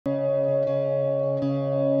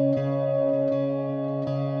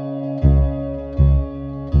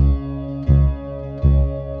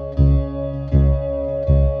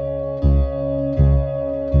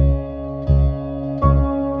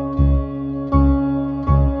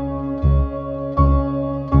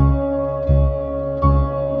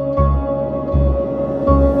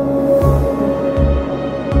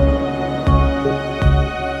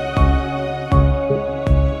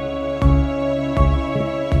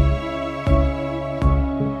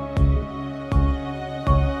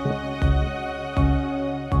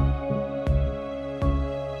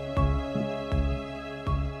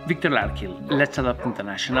Viktor Larkhill, Let's Adopt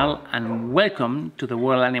International, and welcome to the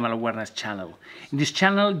World Animal Awareness channel. In this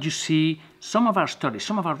channel you see some of our stories,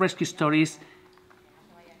 some of our rescue stories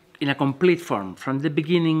in a complete form, from the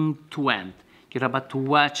beginning to end. You're about to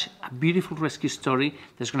watch a beautiful rescue story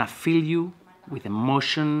that's gonna fill you with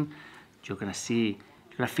emotion. You're gonna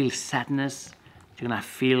feel sadness, you're gonna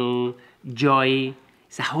feel joy.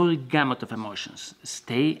 It's a whole gamut of emotions.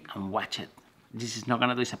 Stay and watch it. This is not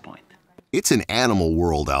gonna disappoint. It's an animal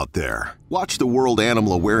world out there. Watch the World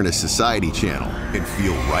Animal Awareness Society channel and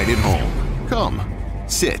feel right at home. Come,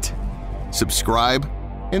 sit, subscribe,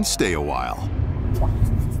 and stay a while.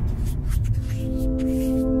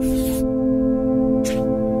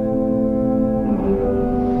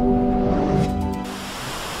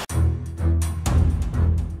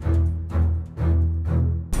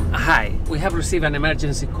 Hi, we have received an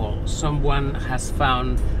emergency call. Someone has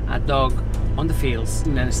found a dog on the fields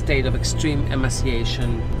in a state of extreme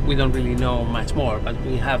emaciation. We don't really know much more, but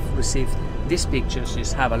we have received these pictures.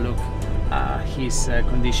 Just have a look. His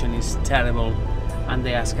condition is terrible and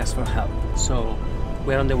they ask us for help. So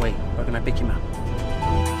we're on the way. We're gonna pick him up.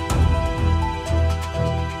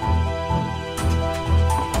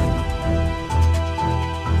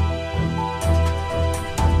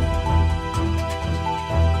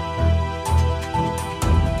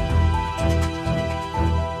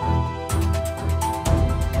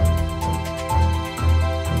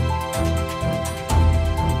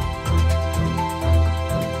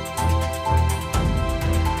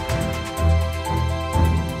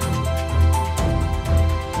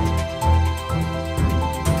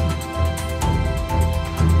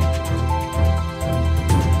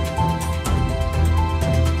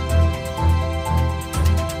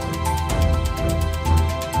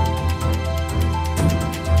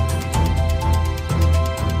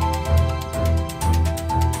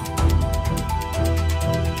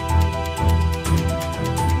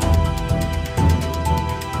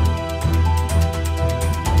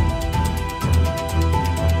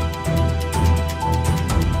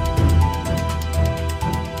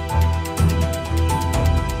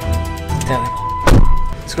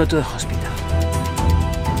 Let's go to the hospital.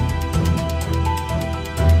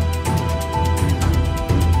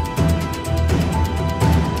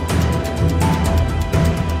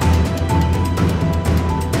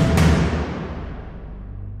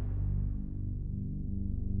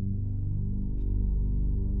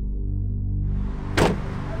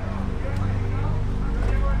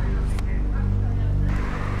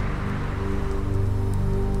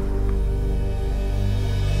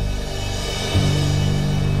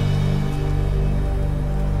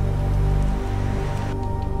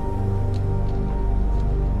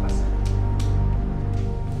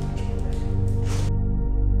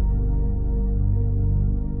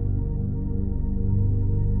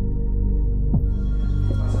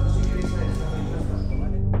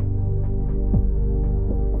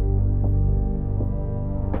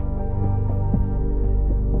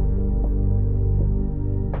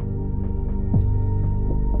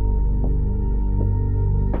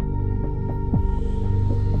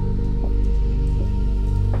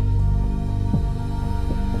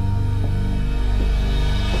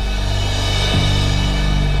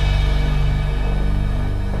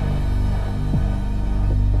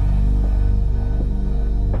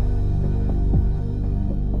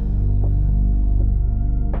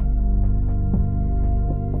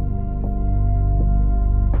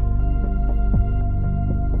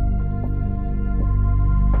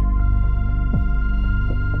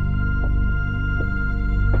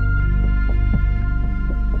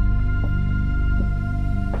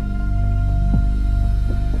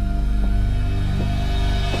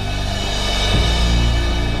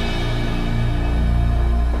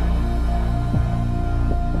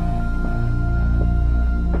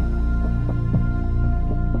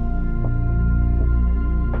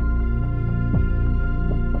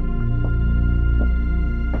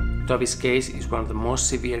 Toby's case is one of the most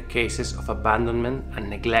severe cases of abandonment and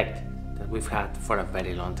neglect that we've had for a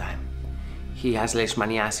very long time. He has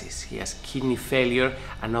leishmaniasis, he has kidney failure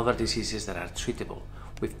and other diseases that are treatable.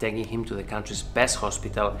 We've taken him to the country's best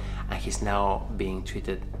hospital and he's now being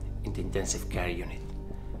treated in the intensive care unit.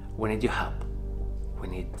 We need your help. We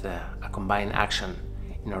need a combined action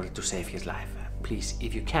in order to save his life. Please,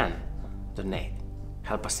 if you can, donate.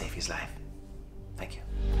 Help us save his life. Thank you.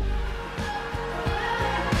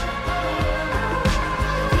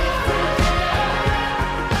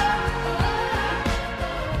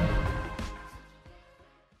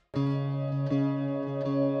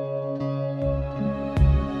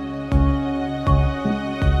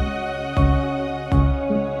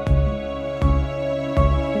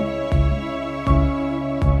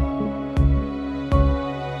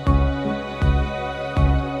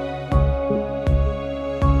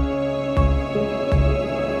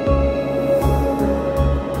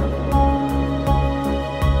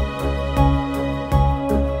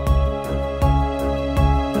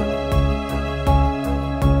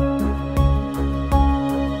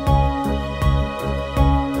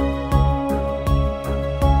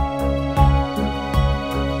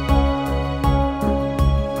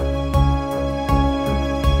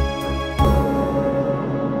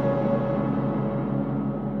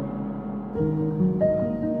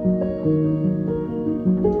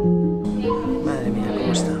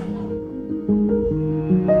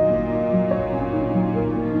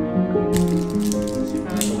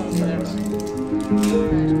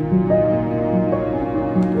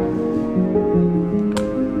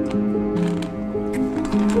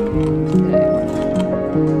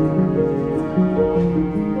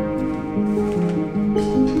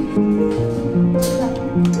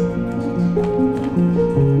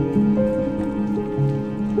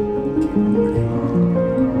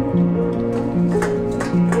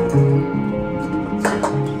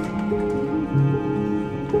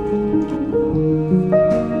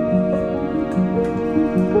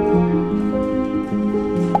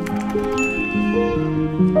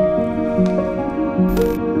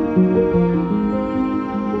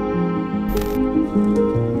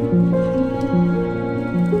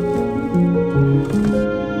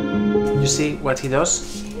 You see what he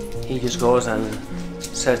does? He just goes and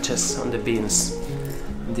searches on the bins.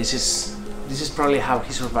 This is probably how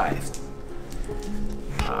he survived.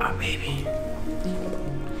 Ah, baby.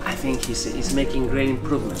 I think he's making great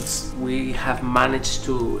improvements. We have managed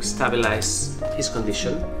to stabilize his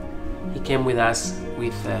condition. He came with us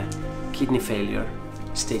with kidney failure,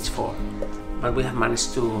 stage 4. But we have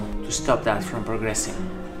managed to stop that from progressing.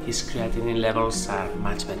 His creatinine levels are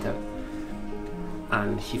much better.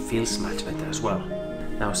 And he feels much better as well.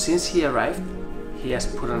 Now, since he arrived, he has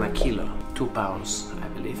put on a kilo, 2 pounds, I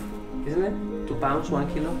believe. Isn't it? 2 pounds, 1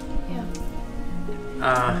 kilo?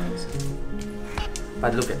 Yeah.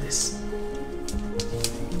 But look at this.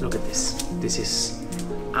 Look at this. This is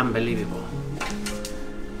unbelievable.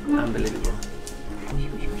 Unbelievable.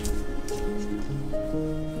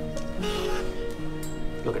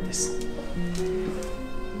 Look at this.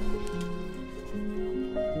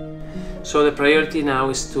 So the priority now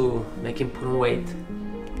is to make him put on weight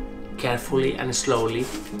carefully and slowly.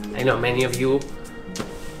 I know many of you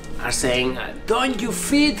are saying, don't you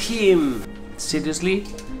feed him? Seriously?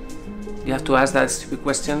 You have to ask that stupid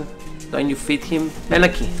question. Don't you feed him? Ven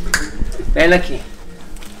aquí. Ven aquí.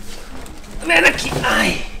 Ven aquí.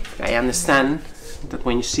 Ay. I understand that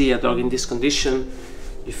when you see a dog in this condition,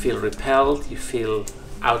 you feel repelled, you feel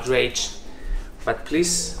outraged. But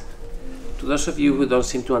please, to those of you who don't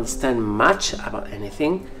seem to understand much about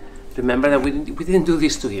anything, remember that we didn't do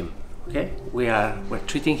this to him. Okay? We're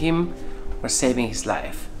treating him, we're saving his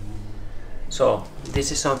life. So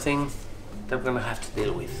this is something that we're gonna have to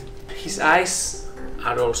deal with. His eyes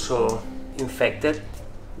are also infected.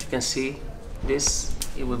 You can see this,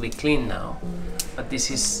 it will be clean now. But this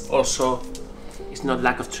is also, it's not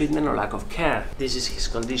lack of treatment or lack of care. This is his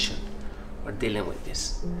condition. We're dealing with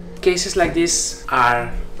this. Cases like this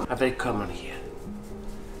are very common here.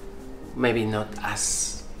 Maybe not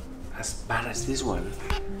as bad as this one,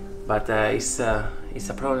 but it's a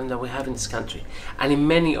problem that we have in this country and in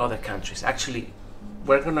many other countries. Actually,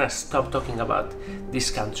 we're gonna stop talking about this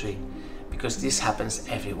country because this happens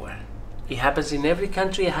everywhere. It happens in every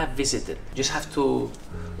country I have visited. You just have to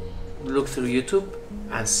look through YouTube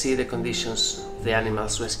and see the conditions of the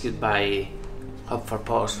animals rescued by Hope for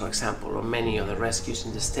Paws, for example, or many other rescues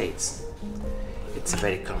in the States. It's a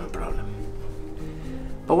very common problem.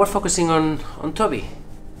 But we're focusing on Toby.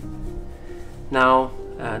 Now,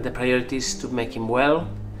 the priority is to make him well,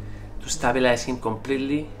 to stabilize him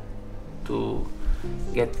completely, to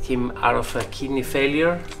get him out of a kidney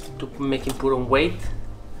failure, to make him put on weight,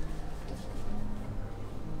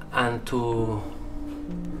 and to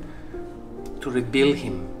rebuild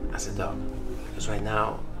him as a dog. Because right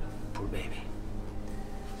now, poor baby.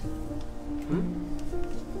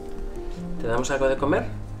 ¿Te damos algo de comer?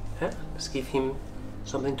 Let's give him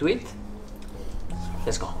something to eat.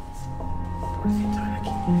 Let's go. Pobrecito, ven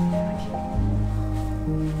aquí, ven aquí.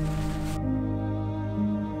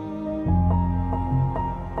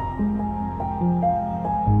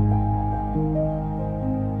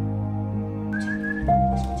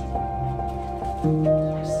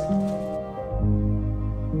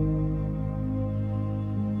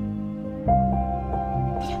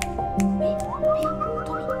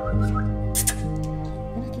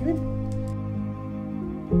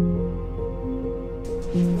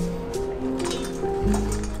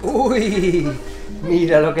 Uy,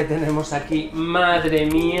 mira lo que tenemos aquí. Madre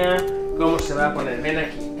mía, cómo se va a poner. Ven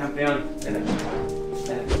aquí, campeón. Ven aquí.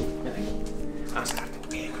 Ven aquí, ven aquí. Vamos a darte un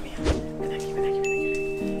poquito de comida. Ven aquí, ven aquí, ven aquí.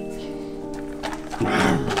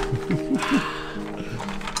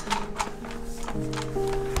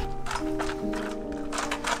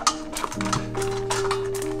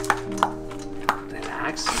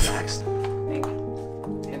 Relax, relax. Venga.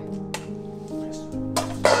 Bien. Eso.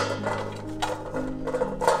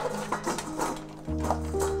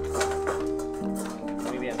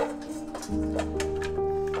 Muy bien.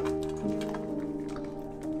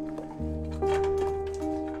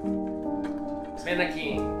 Ven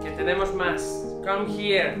aquí, que tenemos más. Come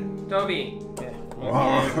here, Toby.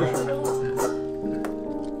 Wow.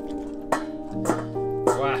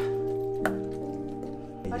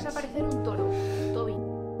 Vas a parecer un toro, Toby.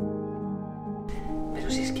 Pero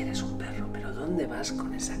si es que eres un perro, ¿pero dónde vas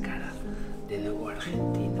con esa cara de lobo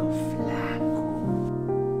argentino flaco?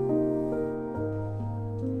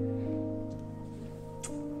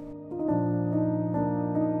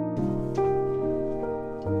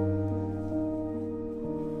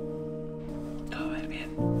 Todo va a ir bien.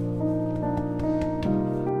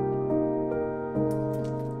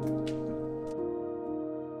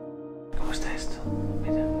 ¿Cómo está esto?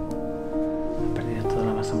 Mira, he perdido toda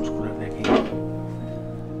la masa muscular de aquí.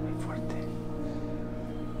 Muy fuerte.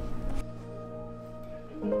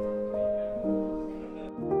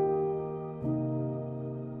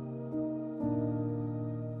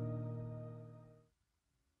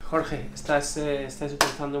 Jorge, estás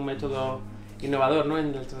utilizando un método innovador, ¿no?,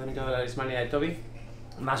 en el tratamiento de la leishmania de Toby.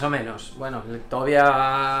 Más o menos. Bueno, Toby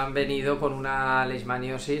ha venido con una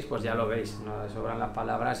leishmaniosis, pues ya lo veis, no sobran las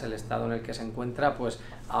palabras, el estado en el que se encuentra, pues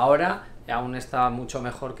ahora aún está mucho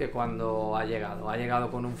mejor que cuando ha llegado. Ha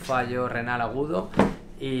llegado con un fallo renal agudo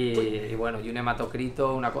y bueno, y un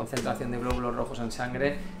hematocrito, una concentración de glóbulos rojos en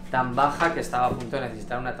sangre tan baja que estaba a punto de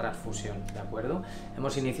necesitar una transfusión, ¿de acuerdo?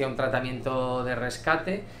 Hemos iniciado un tratamiento de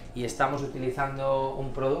rescate y estamos utilizando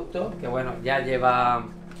un producto que, bueno, ya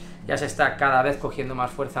se está cada vez cogiendo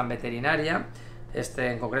más fuerza en veterinaria.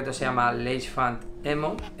 Este en concreto se llama Leishfund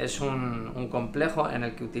Emo, es un complejo en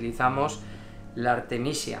el que utilizamos la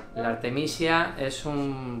artemisia. La artemisia es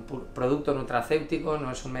un producto nutracéutico,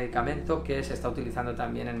 no es un medicamento, que se está utilizando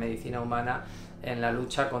también en medicina humana en la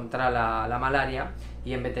lucha contra la malaria,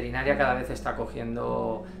 y en veterinaria cada vez está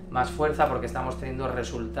cogiendo más fuerza porque estamos teniendo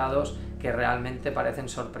resultados que realmente parecen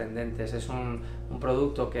sorprendentes. Es un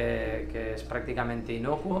producto que es prácticamente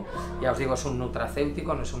inocuo, ya os digo, es un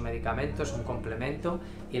nutracéutico, no es un medicamento, es un complemento,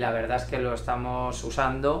 y la verdad es que lo estamos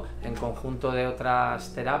usando en conjunto de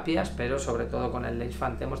otras terapias, pero sobre todo con el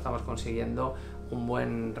Leishfund Emo estamos consiguiendo un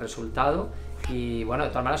buen resultado. Y bueno, de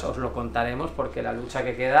todas maneras os lo contaremos porque la lucha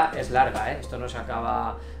que queda es larga, ¿eh? Esto no se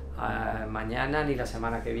acaba mañana ni la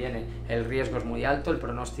semana que viene. El riesgo es muy alto, el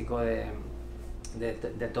pronóstico de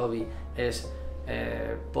Toby es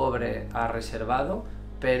pobre a reservado,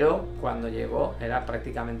 pero cuando llegó era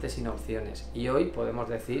prácticamente sin opciones, y hoy podemos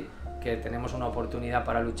decir que tenemos una oportunidad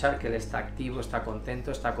para luchar, que él está activo, está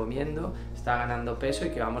contento, está comiendo, está ganando peso, y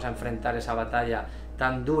que vamos a enfrentar esa batalla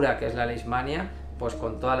tan dura que es la leishmania pues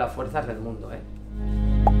con todas las fuerzas del mundo, ¿eh?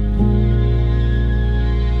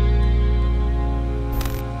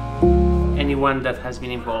 Anyone that has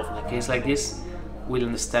been involved in a case like this will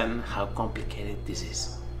understand how complicated this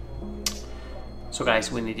is. So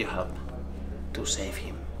guys, we need your help to save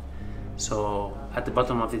him. So at the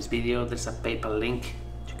bottom of this video there's a PayPal link.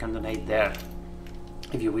 You can donate there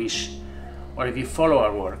if you wish, or if you follow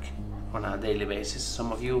our work on a daily basis,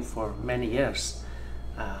 some of you for many years,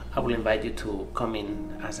 I will invite you to come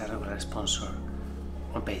in as a regular sponsor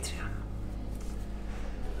on Patreon.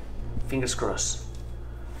 Fingers crossed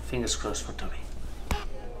for Toby.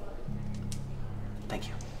 Thank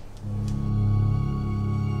you.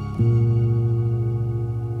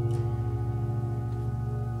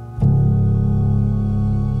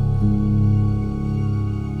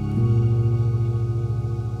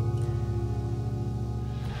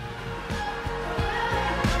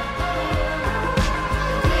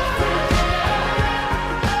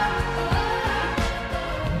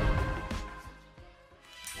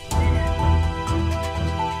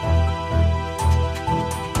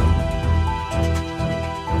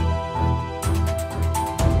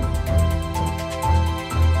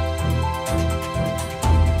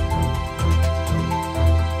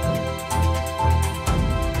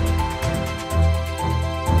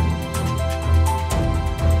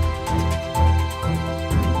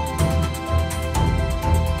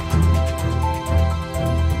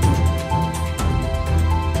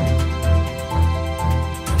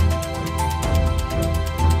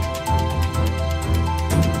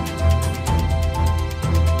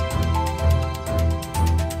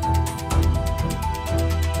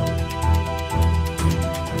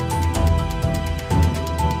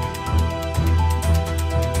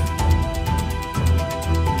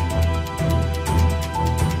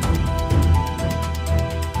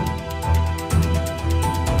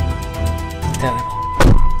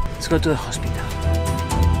 Let's go to the hospital.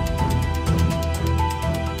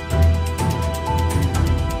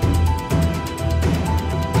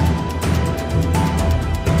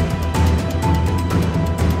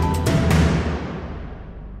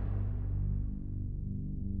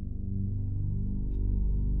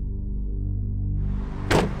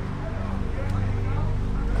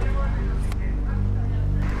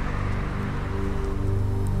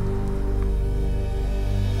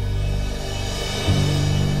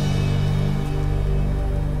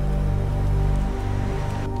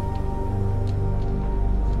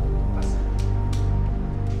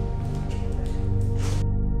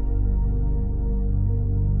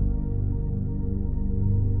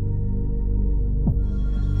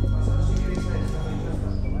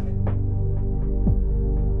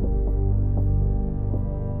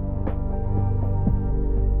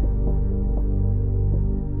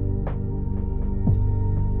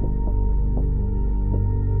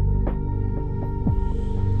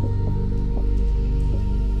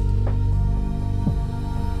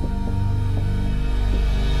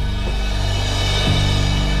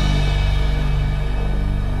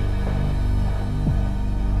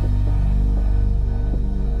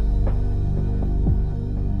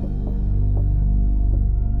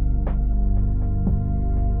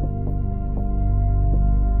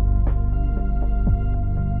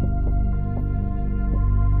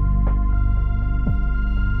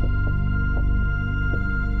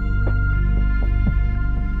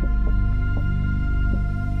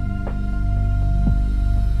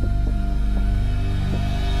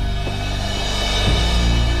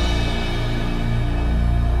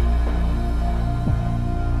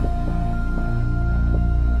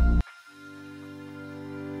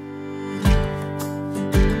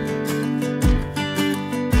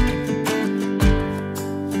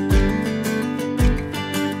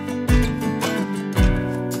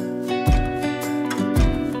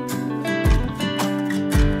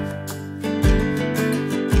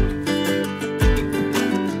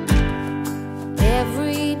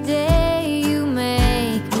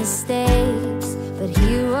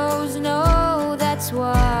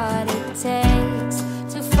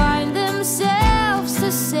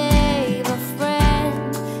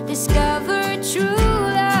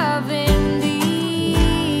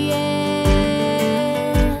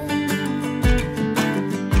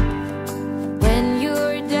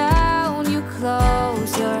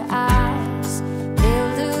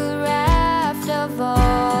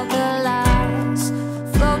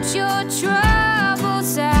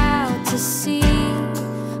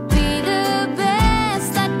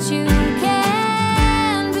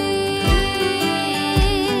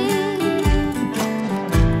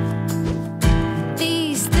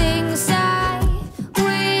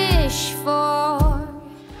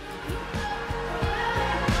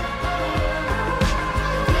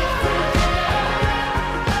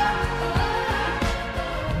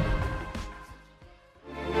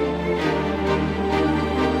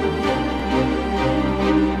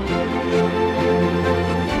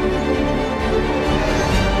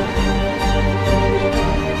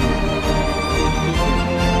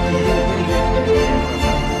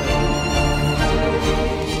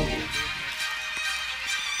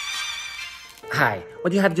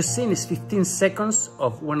 What you have just seen is 15 seconds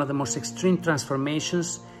of one of the most extreme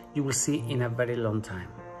transformations you will see in a very long time.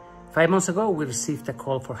 5 months ago, we received a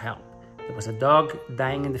call for help. There was a dog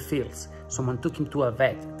dying in the fields. Someone took him to a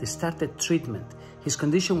vet. They started treatment. His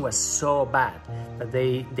condition was so bad that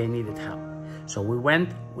they needed help. So we went,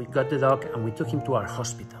 we got the dog, and we took him to our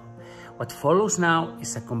hospital. What follows now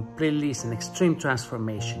is an extreme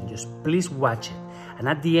transformation. Just please watch it. And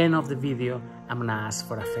at the end of the video, I'm gonna ask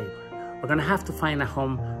for a favor. We're gonna have to find a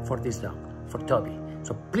home for this dog, for Toby.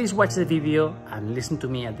 So please watch the video and listen to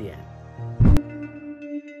me at the end.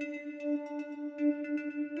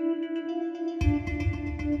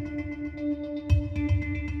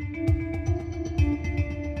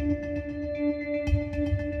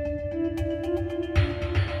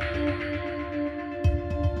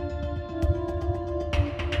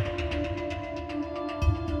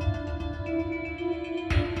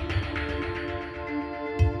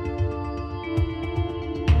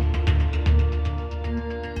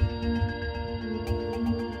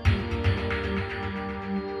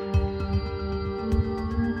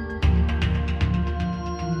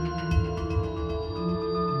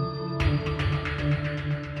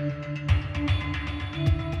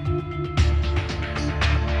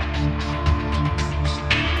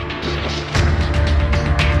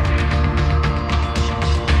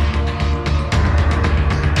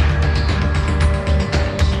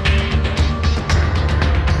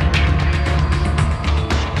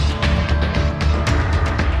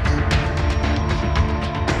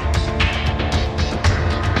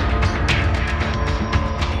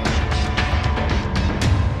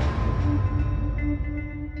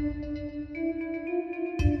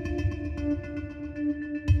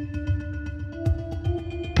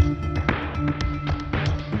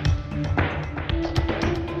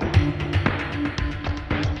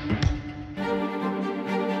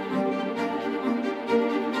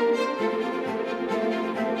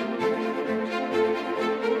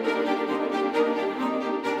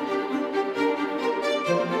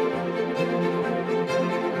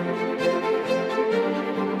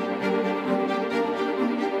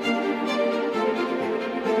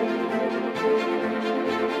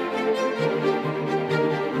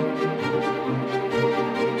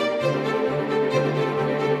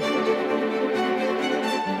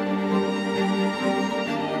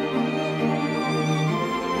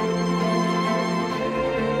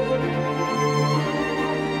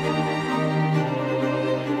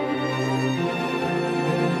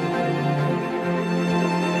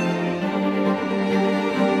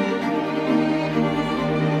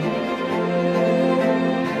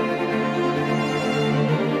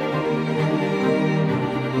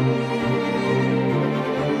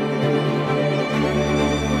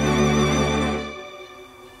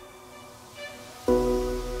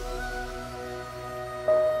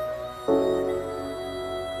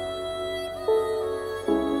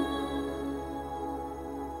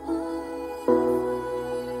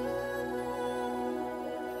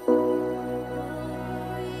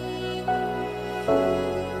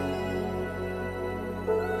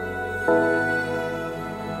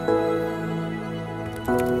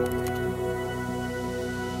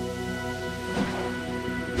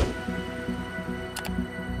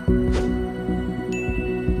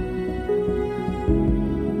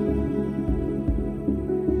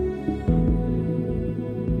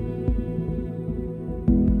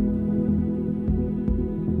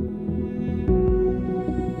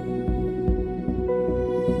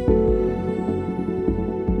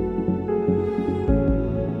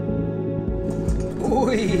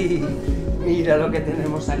 Uy, mira lo que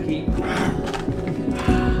tenemos aquí.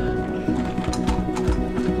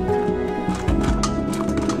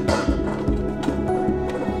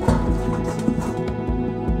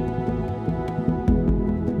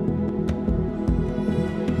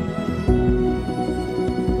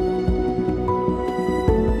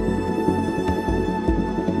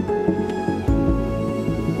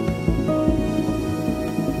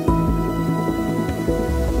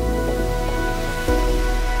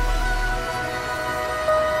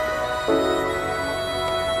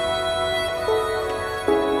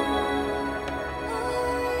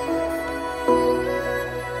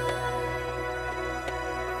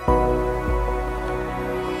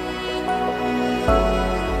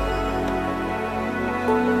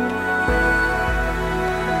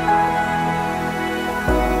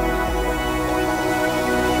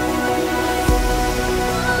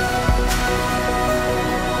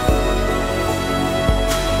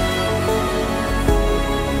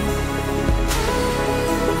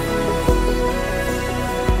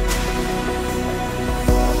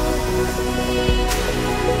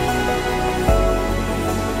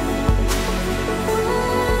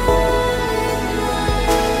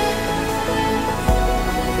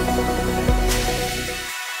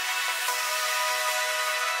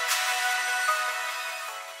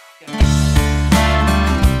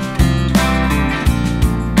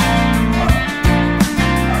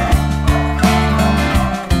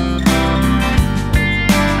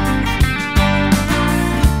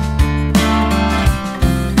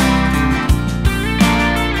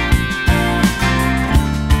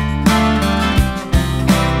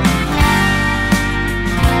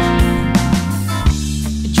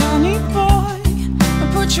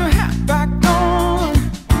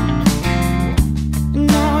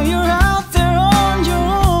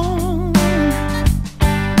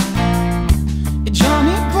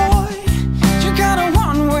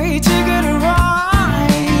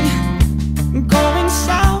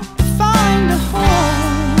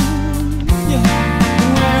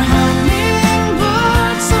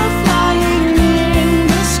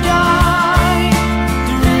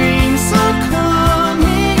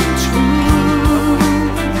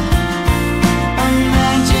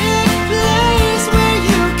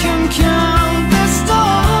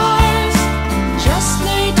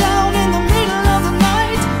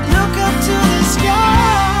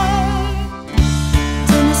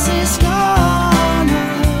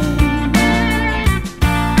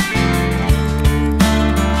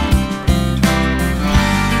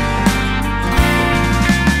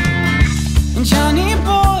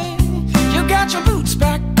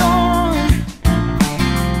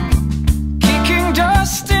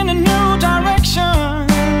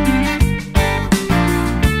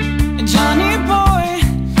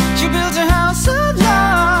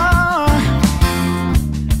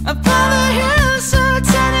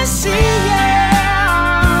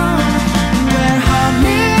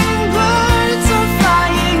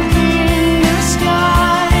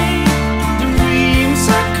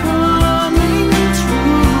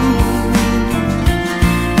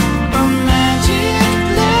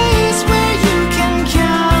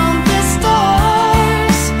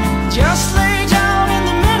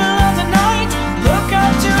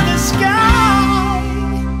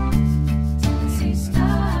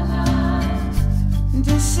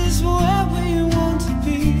 is where we want to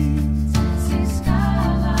be.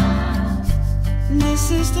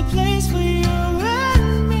 This is the place for you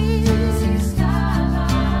and me.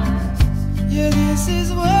 Yeah, this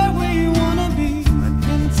is where we wanna be.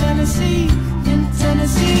 In Tennessee, in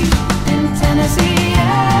Tennessee, in Tennessee,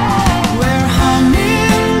 yeah. Where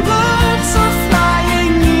hummingbirds are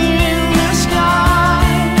flying in the sky,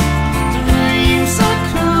 dreams are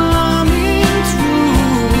coming true.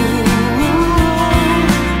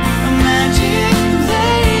 A magic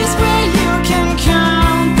place where you can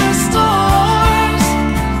count the stars.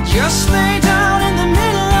 Just lay down in the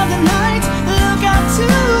middle of the night, look out to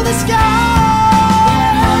the sky.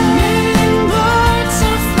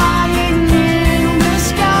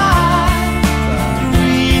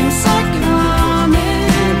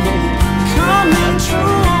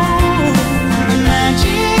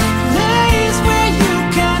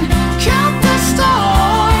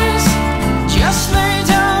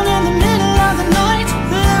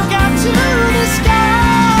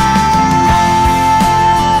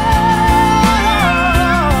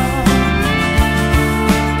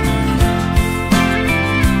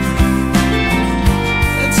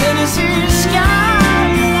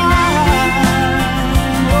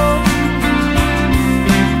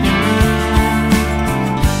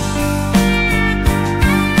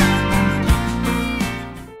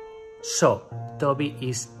 So, Toby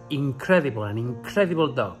is incredible, an incredible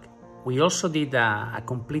dog. We also did a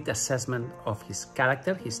complete assessment of his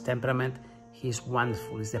character, his temperament. He's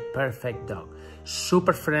wonderful, he's the perfect dog.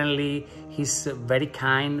 Super friendly, he's very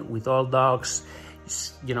kind with all dogs.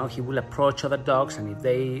 You know, he will approach other dogs, and if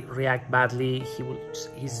they react badly,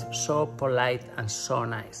 he's so polite and so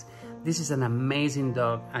nice. This is an amazing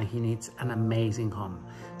dog, and he needs an amazing home.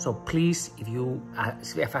 So please,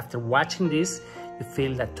 if after watching this, you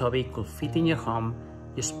feel that Toby could fit in your home,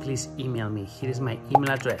 just please email me. Here is my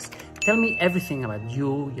email address. Tell me everything about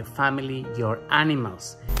you, your family, your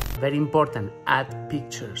animals. Very important, add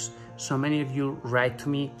pictures. So many of you write to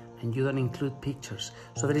me and you don't include pictures.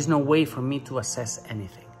 So there is no way for me to assess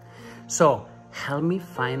anything. So help me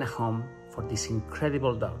find a home for this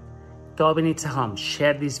incredible dog. Toby needs a home.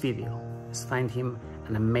 Share this video. Let's find him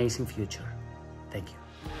an amazing future. Thank you.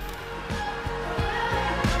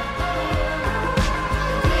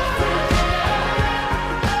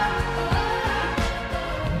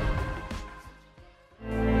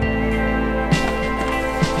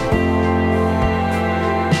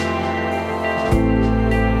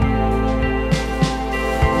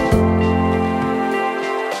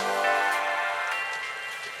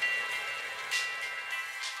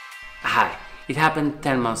 Hi, it happened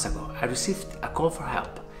 10 months ago. I received a call for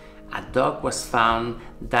help. A dog was found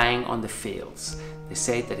dying on the fields. They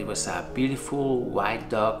said that it was a beautiful white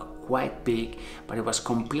dog, quite big, but it was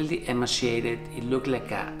completely emaciated. It looked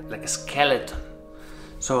like a skeleton.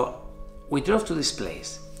 So we drove to this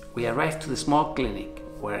place. We arrived to the small clinic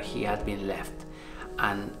where he had been left.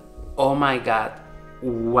 And oh my God,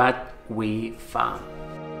 what we found.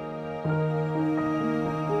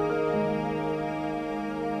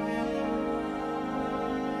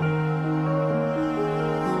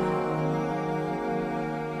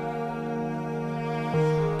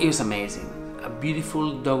 It was amazing. A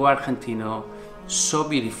beautiful dogo argentino, so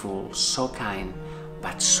beautiful, so kind,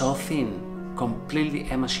 but so thin, completely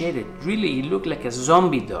emaciated. Really, he looked like a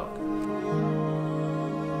zombie dog.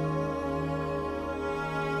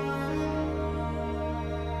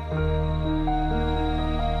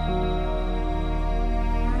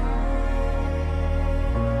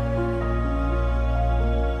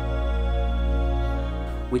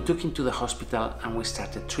 We took him to the hospital and we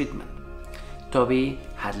started treatment. Toby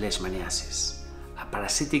had leishmaniasis, a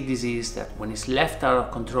parasitic disease that when it's left out of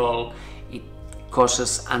control, it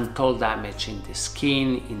causes untold damage in the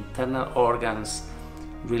skin, internal organs.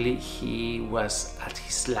 Really, he was at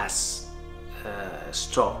his last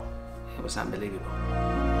straw. It was unbelievable.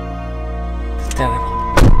 It's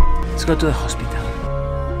terrible. Let's go to the hospital.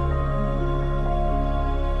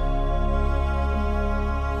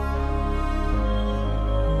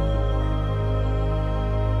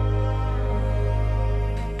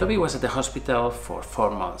 Toby was at the hospital for 4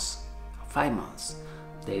 months, 5 months.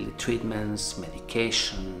 Daily treatments,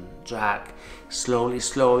 medication, drug. Slowly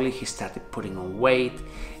he started putting on weight.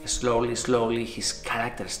 Slowly his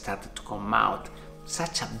character started to come out.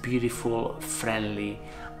 Such a beautiful, friendly,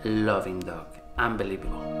 loving dog.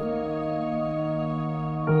 Unbelievable.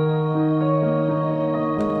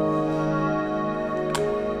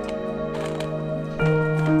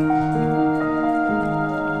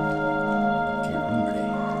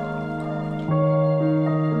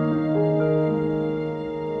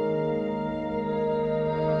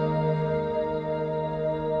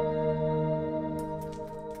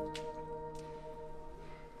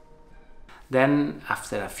 Then,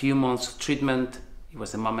 after a few months of treatment, it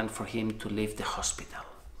was the moment for him to leave the hospital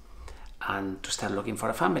and to start looking for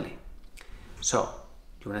a family. So,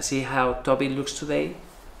 you want to see how Toby looks today?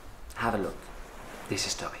 Have a look. This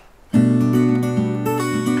is Toby.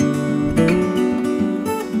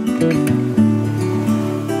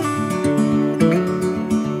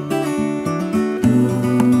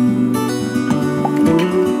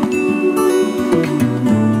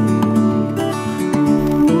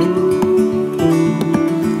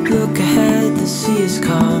 Look ahead, the sea is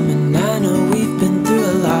calm, and I know we've been through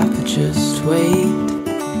a lot, but just wait.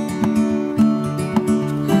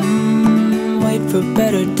 Wait for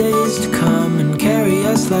better days to come and carry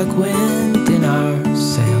us like wind in our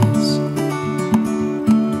sails.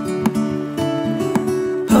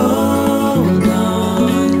 Hold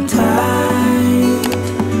on tight,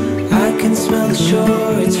 I can smell the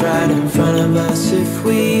shore, it's right in front of us if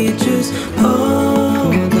we just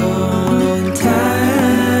hold on tight.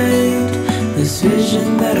 This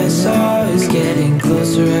vision that I saw is getting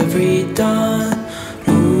closer every dawn.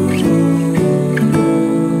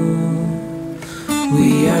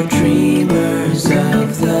 We are dreamers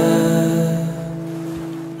of the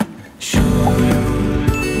shore.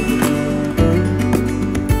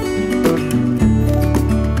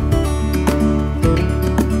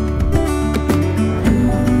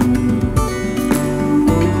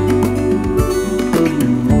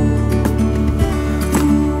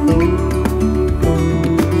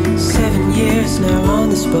 Now on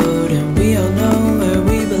this boat, and we all know where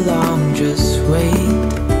we belong. Just wait.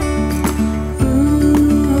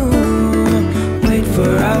 Wait for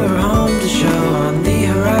our home to show on the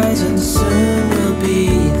horizon. Soon we'll be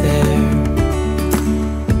there.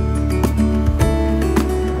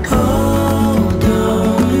 Hold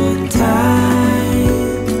on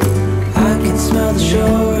tight, I can smell the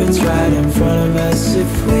shore, it's right in front of us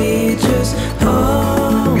if we just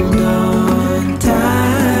hold on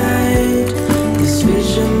tight. This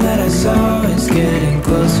vision that I saw is getting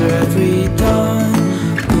closer every dawn.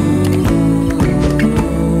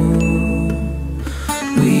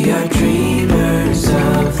 We are dreamers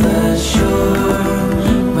of the shore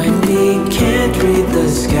when we can't read the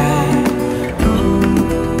sky.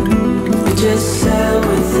 We just sail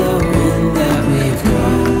with the wind that we've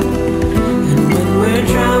got, and when we're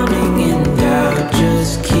drowning in doubt,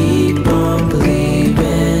 just keep on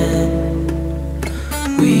believing.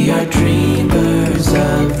 We are dreamers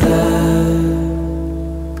of the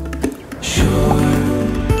shore.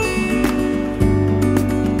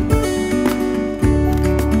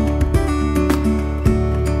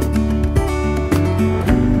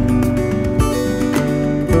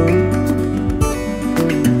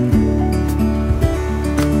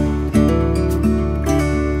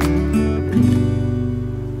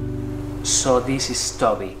 So this is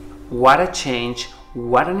Toby. What a change,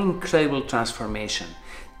 what an incredible transformation.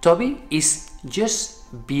 Toby is just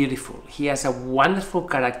beautiful. He has a wonderful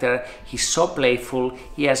character, he's so playful,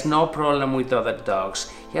 he has no problem with other dogs,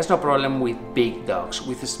 he has no problem with big dogs,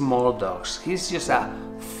 with small dogs. He's just a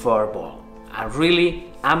furball, a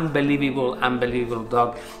really unbelievable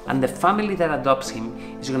dog, and the family that adopts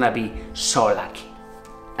him is gonna be so lucky.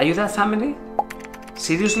 Are you that family?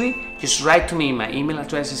 Seriously? Just write to me, my email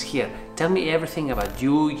address is here. Tell me everything about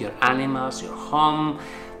you, your animals, your home.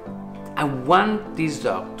 I want this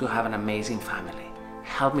dog to have an amazing family.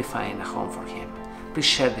 Help me find a home for him. Please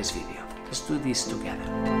share this video. Let's do this together.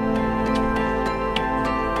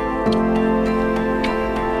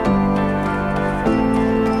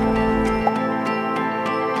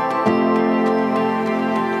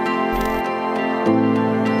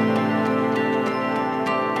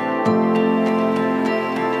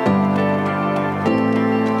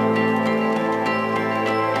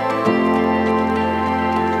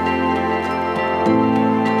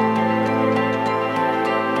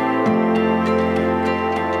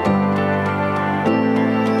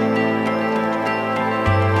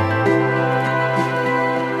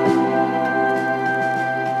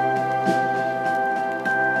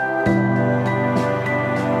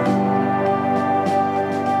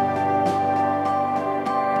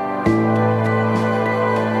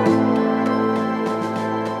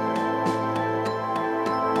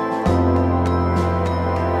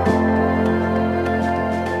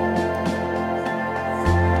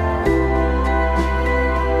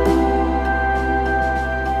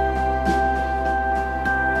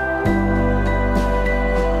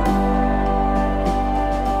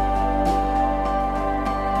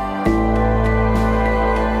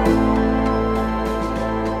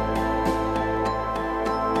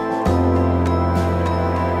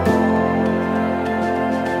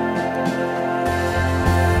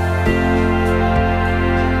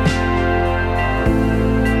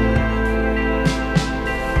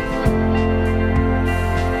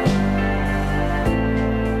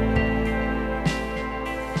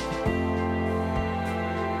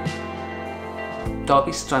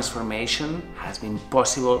 Toby's transformation has been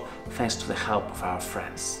possible thanks to the help of our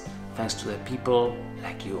friends, thanks to the people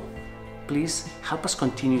like you. Please help us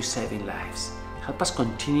continue saving lives. Help us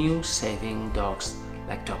continue saving dogs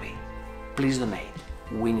like Toby. Please donate.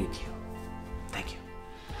 We need you. Thank you.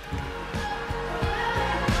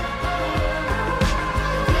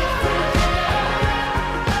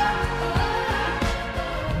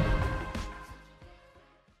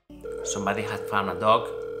 Somebody had found a dog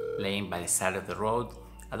laying by the side of the road,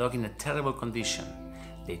 a dog in a terrible condition.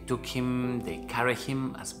 They took him, they carried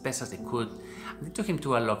him as best as they could, and they took him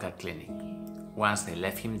to a local clinic. Once they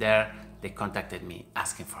left him there, they contacted me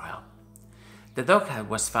asking for help. The dog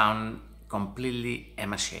was found completely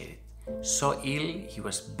emaciated, so ill he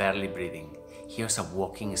was barely breathing. He was a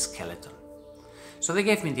walking skeleton. So they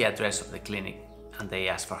gave me the address of the clinic and they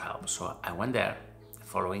asked for help. So I went there the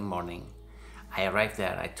following morning. I arrived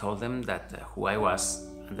there, I told them that who I was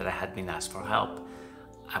and that I had been asked for help.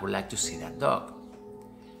 I would like to see that dog.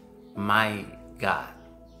 My God,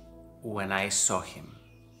 when I saw him,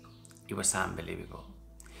 it was unbelievable.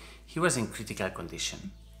 He was in critical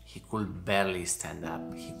condition. He could barely stand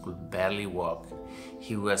up. He could barely walk.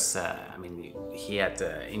 He was, he had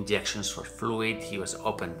injections for fluid. He was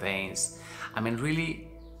open veins. Really,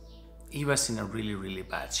 he was in a really, really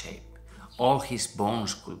bad shape. All his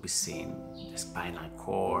bones could be seen, the spinal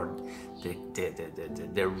cord,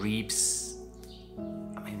 the ribs.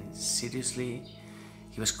 Seriously,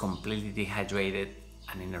 he was completely dehydrated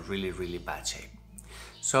and in a really, really bad shape.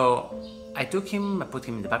 So I took him, I put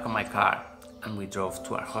him in the back of my car, and we drove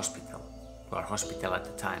to our hospital at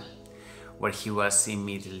the time, where he was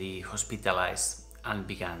immediately hospitalized and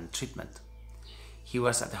began treatment. He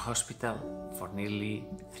was at the hospital for nearly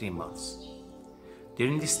 3 months.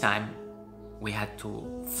 During this time, we had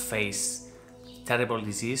to face a terrible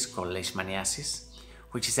disease called leishmaniasis,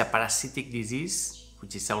 which is a parasitic disease,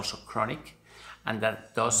 which is also chronic, and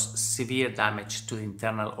that does severe damage to the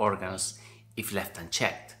internal organs if left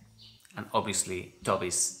unchecked. And obviously,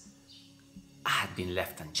 Toby's had been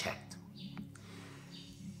left unchecked.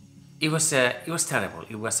 It was terrible.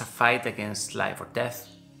 It was a fight against life or death.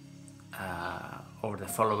 Over the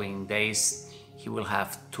following days, he will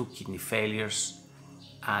have 2 kidney failures,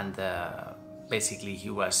 and basically he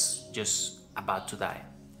was just about to die.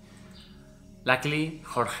 Luckily,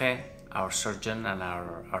 Jorge, our surgeon and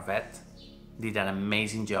our vet, did an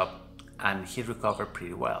amazing job, and he recovered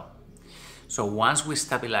pretty well. So once we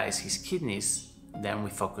stabilized his kidneys, then we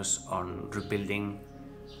focused on rebuilding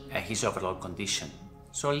his overall condition.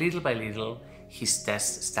 So little by little, his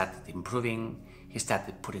tests started improving, he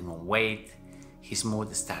started putting on weight, his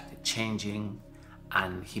mood started changing,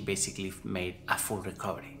 and he basically made a full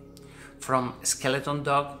recovery. From a skeleton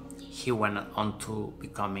dog, he went on to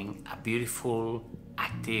becoming a beautiful,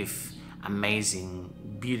 active, amazing,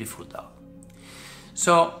 beautiful dog.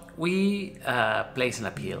 So we placed an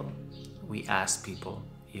appeal. We asked people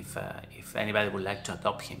if anybody would like to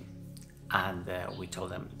adopt him, and we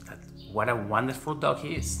told them that what a wonderful dog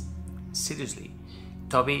he is. Seriously,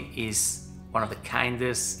 Toby is one of the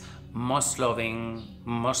kindest, most loving,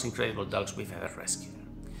 most incredible dogs we've ever rescued.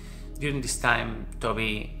 During this time,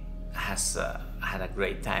 Toby has had a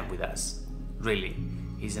great time with us. Really,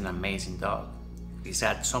 he's an amazing dog. He's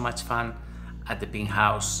had so much fun at the Pink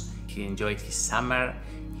House. He enjoyed his summer,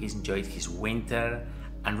 he's enjoyed his winter,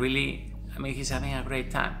 and really, he's having a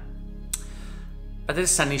great time. But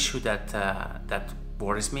there's an issue that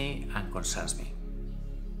worries me and concerns me: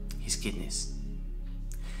 his kidneys.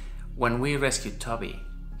 When we rescued Toby,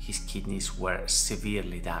 his kidneys were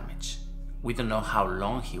severely damaged. We don't know how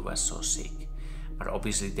long he was so sick, but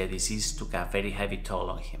obviously the disease took a very heavy toll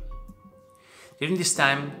on him. During this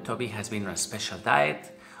time, Toby has been on a special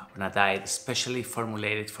diet, on a diet specially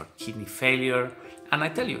formulated for kidney failure, and I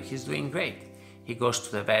tell you, he's doing great. He goes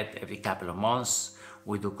to the vet every couple of months.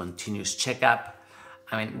 We do continuous checkup.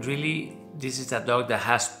 Really, this is a dog that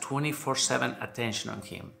has 24/7 attention on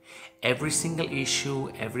him. Every single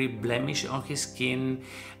issue, every blemish on his skin,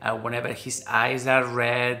 whenever his eyes are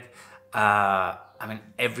red,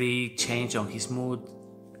 every change on his mood,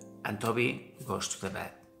 and Toby goes to the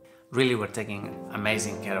vet. Really, we're taking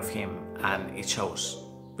amazing care of him, and it shows.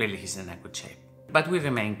 Really, he's in a good shape. But we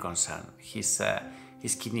remain concerned. His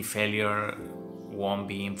kidney failure won't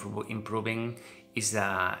be improving. It's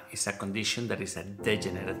a condition that is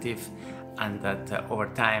degenerative, and that over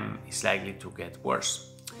time is likely to get worse.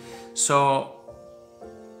 So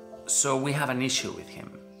we have an issue with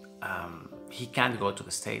him. He can't go to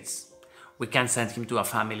the States. We can't send him to a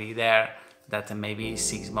family there that maybe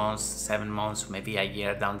 6 months, 7 months, maybe a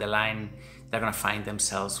year down the line, they're gonna find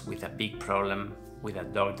themselves with a big problem, with a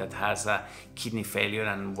dog that has a kidney failure,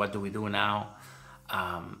 and what do we do now?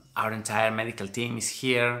 Our entire medical team is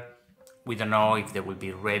here. We don't know if they will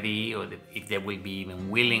be ready or if they will be even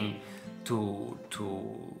willing to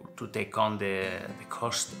take on the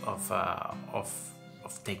cost of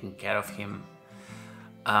taking care of him.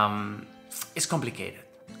 It's complicated.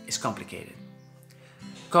 It's complicated.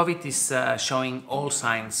 COVID is showing all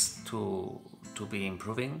signs to be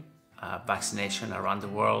improving. Vaccination around the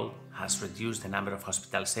world has reduced the number of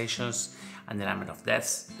hospitalizations and the number of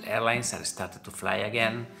deaths. Airlines are starting to fly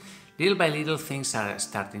again. Little by little, things are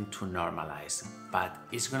starting to normalize, but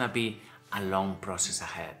it's gonna be a long process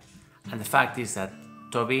ahead. And the fact is that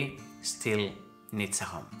Toby still needs a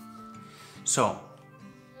home. So,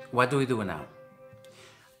 what do we do now?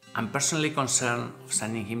 I'm personally concerned of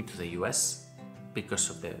sending him to the US because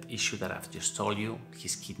of the issue that I've just told you,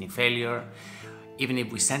 his kidney failure. Even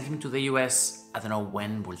if we send him to the US, I don't know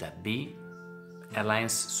when will that be.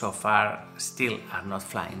 Airlines so far still are not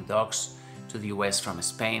flying dogs to the US from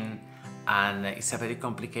Spain, and it's a very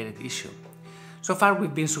complicated issue. So far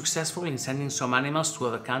we've been successful in sending some animals to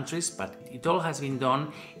other countries, but it all has been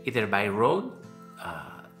done either by road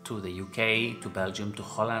to the UK, to Belgium, to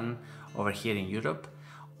Holland, over here in Europe,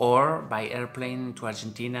 or by airplane to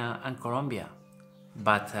Argentina and Colombia,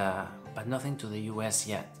 but nothing to the US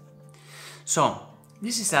yet. So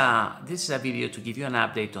this is a video to give you an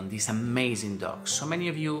update on this amazing dog. So many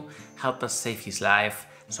of you helped us save his life.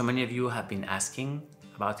 So many of you have been asking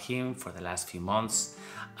about him for the last few months,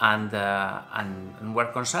 and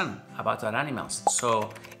we're concerned about our animals. So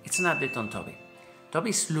it's an update on Toby. Toby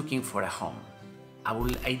is looking for a home. I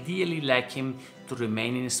would ideally like him to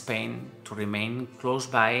remain in Spain, to remain close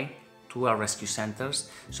by to our rescue centers,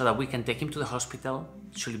 so that we can take him to the hospital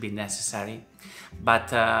should it be necessary.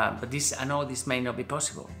 But I know this may not be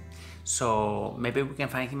possible. So maybe we can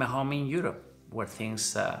find him a home in Europe, where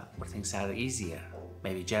things are easier.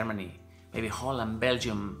 Maybe Germany, maybe Holland,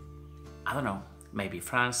 Belgium, I don't know, maybe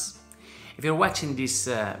France. If you're watching this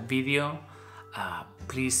video,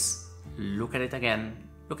 please look at it again.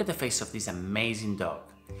 Look at the face of this amazing dog.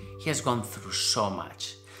 He has gone through so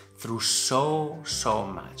much, so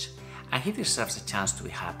much, and he deserves a chance to be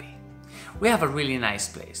happy. We have a really nice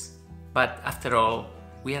place, but after all,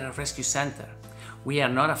 we are a rescue center. We are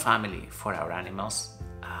not a family for our animals.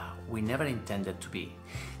 We never intended to be.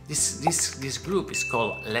 This group is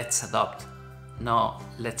called Let's Adopt. No,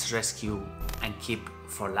 let's rescue and keep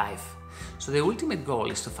for life. So the ultimate goal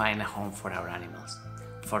is to find a home for our animals,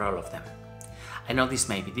 for all of them. I know this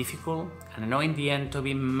may be difficult, and I know in the end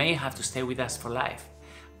Toby may have to stay with us for life,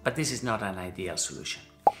 but this is not an ideal solution.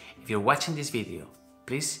 If you're watching this video,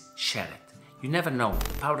 please share it. You never know,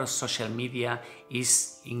 the power of social media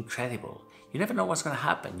is incredible. You never know what's going to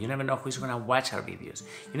happen. You never know who's going to watch our videos.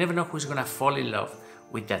 You never know who's going to fall in love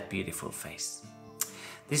with that beautiful face.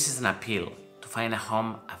 This is an appeal to find a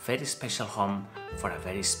home, a very special home for a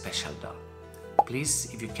very special dog.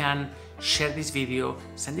 Please, if you can, share this video,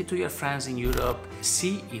 send it to your friends in Europe.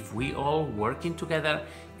 See if we all working together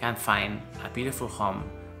can find a beautiful home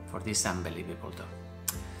for this unbelievable dog.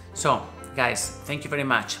 So, guys, thank you very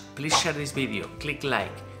much. Please share this video, click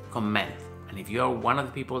like, comment. And if you are one of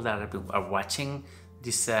the people that are watching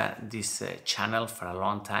this channel for a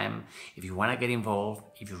long time, if you want to get involved,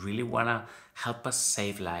 if you really want to help us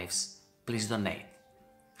save lives, please donate.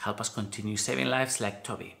 Help us continue saving lives like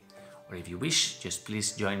Toby. Or if you wish, just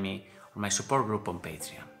please join me on my support group on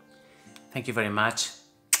Patreon. Thank you very much,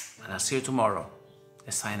 and I'll see you tomorrow.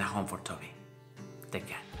 Let's find a home for Toby. Take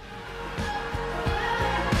care.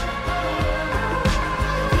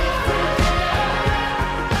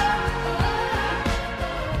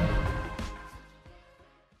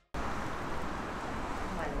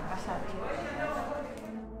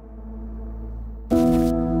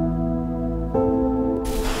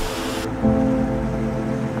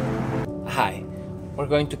 Hi, we're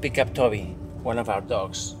going to pick up Toby, one of our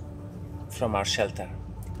dogs, from our shelter.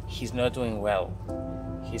 He's not doing well.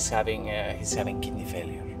 He's having kidney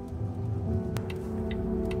failure.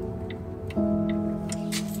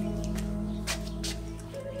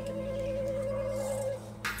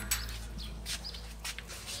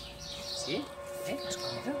 ¿Sí? ¿Has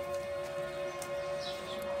comido?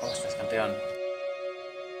 ¿Cómo estás, campeón?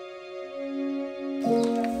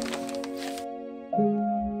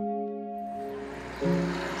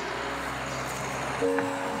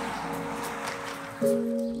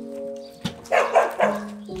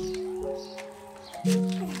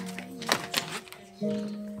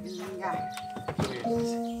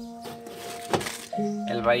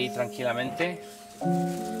 Él va ahí tranquilamente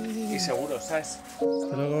y seguro, ¿sabes?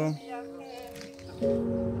 Hasta luego.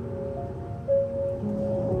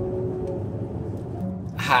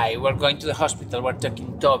 Hi, we're going to the hospital. We're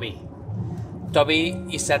taking Toby. Toby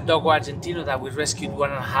is a dog Argentino that we rescued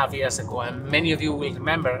 1.5 years ago, and many of you will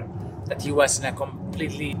remember that he was in a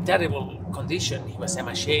completely terrible condition. He was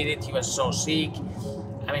emaciated, he was so sick.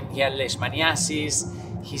 I mean, he had leishmaniasis,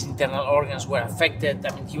 his internal organs were affected.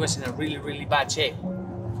 I mean, he was in a really bad shape.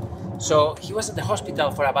 So he was at the hospital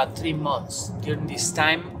for about 3 months. During this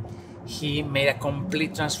time, he made a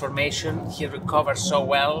complete transformation. He recovered so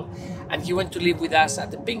well, and he went to live with us at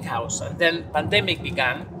the Pink House. And then pandemic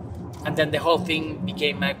began, and then the whole thing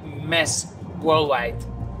became a mess worldwide.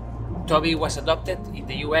 Toby was adopted in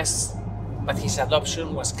the US, but his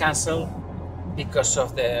adoption was cancelled because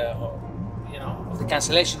of the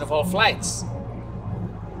cancellation of all flights.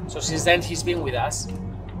 So since then, he's been with us.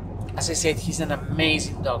 As I said, he's an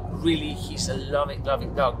amazing dog. Really, he's a loving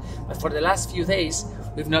dog. But for the last few days,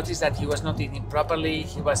 we've noticed that he was not eating properly.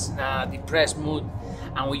 He was in a depressed mood,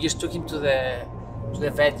 and we just took him to the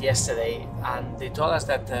vet yesterday, and they told us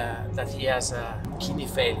that he has a kidney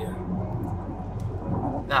failure.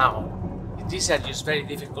 Now, these are just very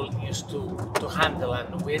difficult news to handle,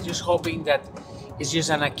 and we're just hoping that it's just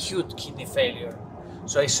an acute kidney failure.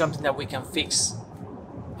 So it's something that we can fix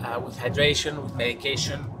with hydration, with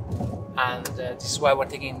medication, and this is why we're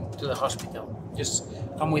taking him to the hospital. Just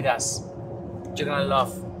come with us. You're gonna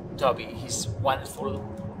love Toby. He's wonderful,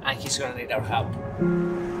 and he's gonna need our help.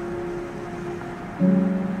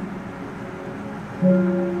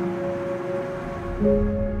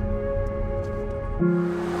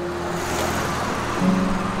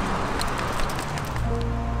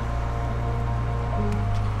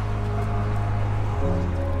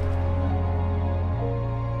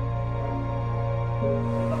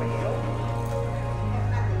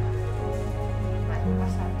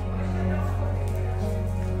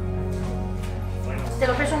 ¿Te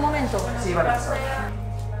lo peso un momento? Sí, vale.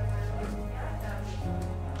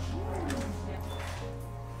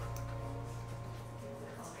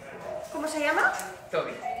 ¿Cómo se llama?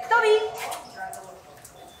 Toby. Toby.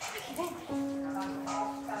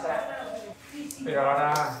 Pero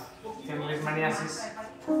ahora tiene leishmaniasis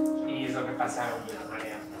y es lo que pasa con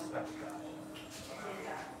leishmaniasis.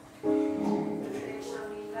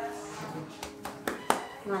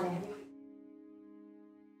 Vale.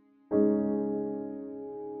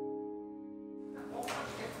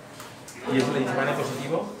 ¿Y es leishmania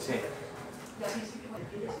positivo? Sí.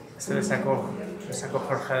 Se le sacó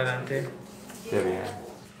Jorge adelante. Qué bien.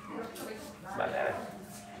 Vale, a ver.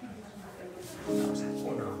 Vamos a ver.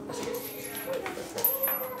 Uno.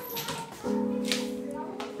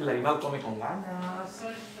 El animal come con ganas.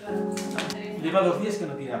 Lleva 2 días que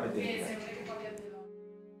no tiene apetito.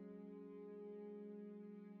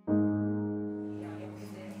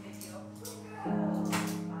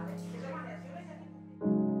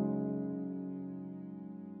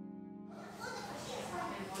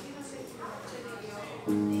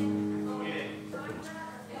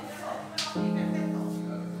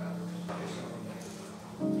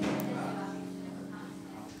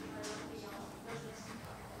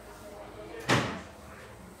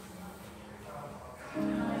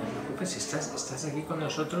 Pues estás aquí con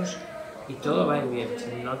nosotros y todo va a ir bien.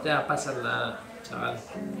 No te va a pasar nada, chaval.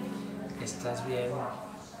 Estás bien.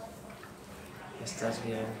 Estás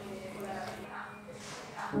bien.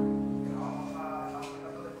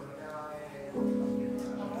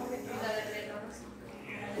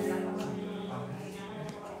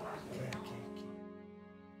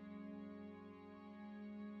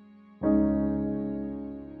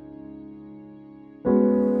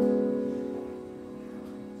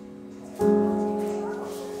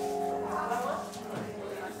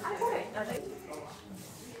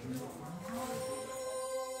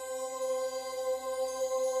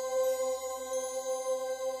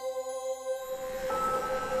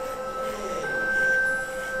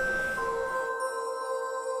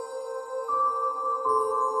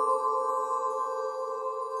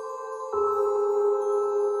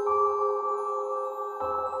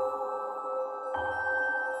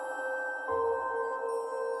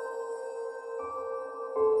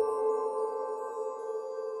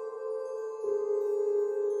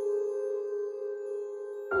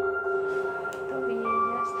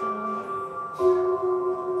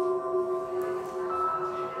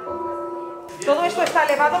 Todo esto está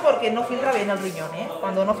elevado porque no filtra bien el riñón, ¿eh?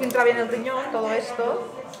 Cuando no filtra bien el riñón, todo esto...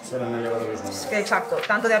 Se lo han elevado los Es que, exacto,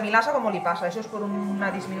 tanto de amilasa como lipasa. Eso es por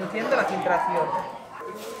una disminución de la filtración.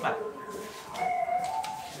 Vale.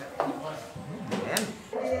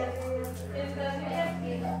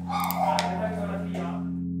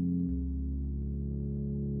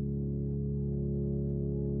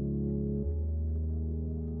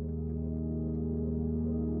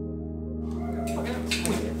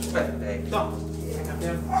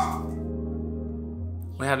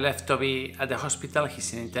 have left Toby at the hospital.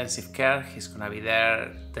 He's in intensive care. He's gonna be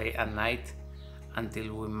there day and night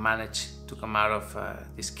until we manage to come out of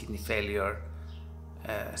this kidney failure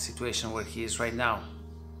situation where he is right now.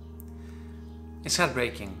 It's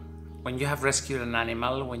heartbreaking. When you have rescued an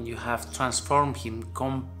animal, when you have transformed him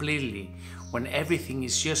completely, when everything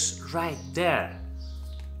is just right there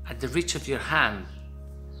at the reach of your hand,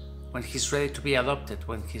 when he's ready to be adopted,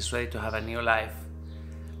 when he's ready to have a new life,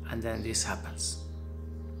 and then this happens.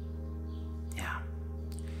 Yeah.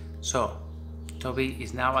 So, Toby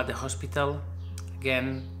is now at the hospital,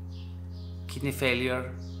 again, kidney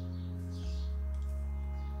failure.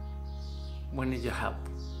 We need your help,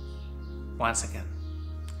 once again.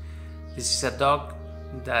 This is a dog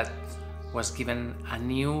that was given a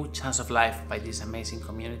new chance of life by this amazing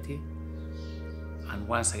community, and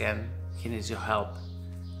once again, he needs your help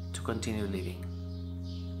to continue living.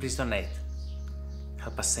 Please donate.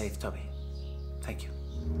 Help us save Toby. Thank you.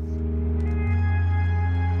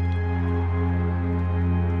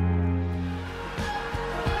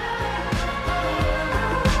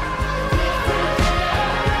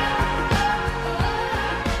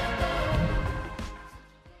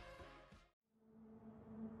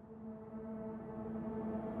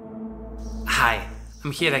 Hi,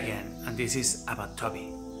 I'm here again, and this is about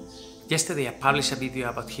Toby. Yesterday I published a video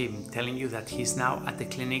about him telling you that he's now at the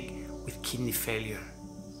clinic with kidney failure.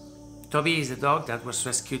 Toby is a dog that was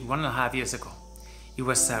rescued 1.5 years ago. It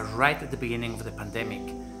was right at the beginning of the pandemic.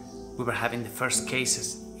 We were having the first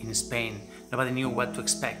cases in Spain. Nobody knew what to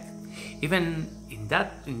expect. Even in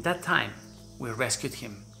that time, we rescued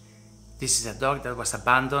him. This is a dog that was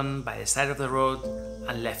abandoned by the side of the road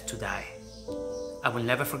and left to die. I will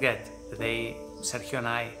never forget the day Sergio and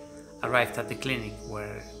I arrived at the clinic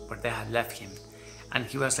where they had left him, and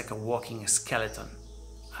he was like a walking skeleton.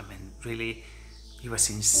 I mean, really, he was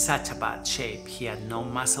in such a bad shape. He had no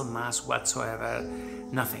muscle mass whatsoever,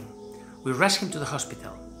 nothing. We rushed him to the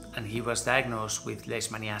hospital, and he was diagnosed with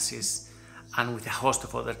leishmaniasis and with a host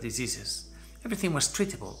of other diseases. Everything was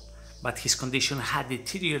treatable, but his condition had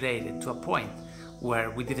deteriorated to a point where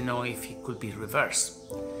we didn't know if it could be reversed.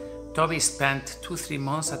 Toby spent 2-3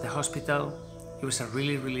 months at the hospital. It was a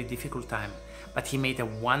really difficult time, but he made a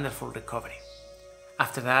wonderful recovery.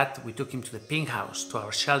 After that, we took him to the Pink House, to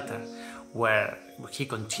our shelter, where he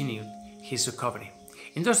continued his recovery.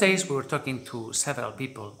 In those days, we were talking to several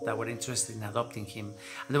people that were interested in adopting him,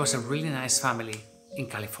 and there was a really nice family in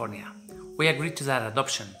California. We agreed to that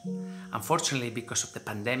adoption. Unfortunately, because of the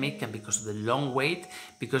pandemic and because of the long wait,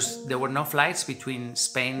 because there were no flights between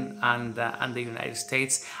Spain and the United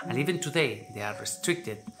States, and even today they are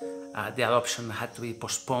restricted, the adoption had to be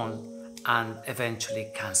postponed and eventually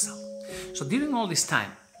cancelled. So during all this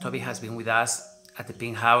time, Toby has been with us at the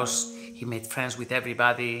Pink House. He made friends with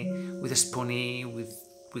everybody, with Spoonie,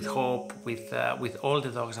 with Hope, with all the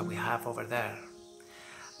dogs that we have over there.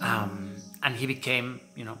 And he became,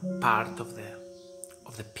 part of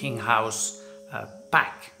the Pink House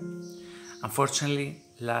pack. Unfortunately,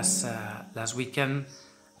 last weekend,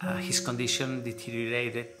 his condition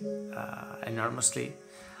deteriorated enormously,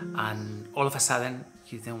 and all of a sudden,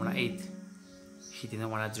 he didn't want to eat, he didn't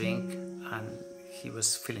want to drink, and he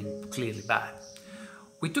was feeling clearly bad.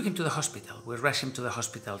 We took him to the hospital. We rushed him to the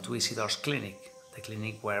hospital, to Isidore's clinic, the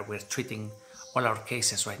clinic where we're treating all our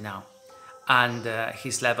cases right now. And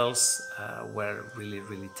his levels were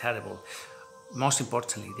really terrible. Most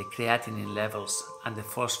importantly, the creatinine levels and the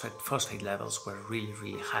phosphate levels were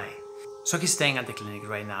really high. So he's staying at the clinic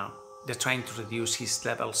right now. They're trying to reduce his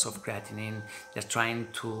levels of creatinine, they're trying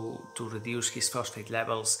to reduce his phosphate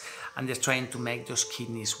levels, and they're trying to make those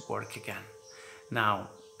kidneys work again. Now,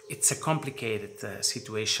 it's a complicated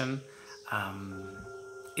situation.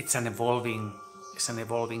 It's an evolving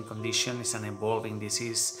condition, it's an evolving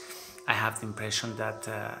disease. I have the impression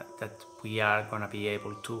that we are going to be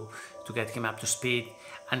able to get him up to speed,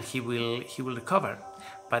 and he will recover.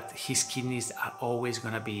 But his kidneys are always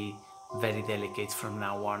going to be very delicate from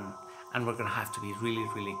now on, and we're going to have to be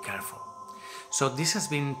really careful. So this has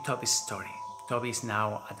been Toby's story. Toby is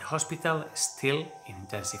now at the hospital, still in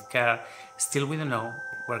intensive care. Still, we don't know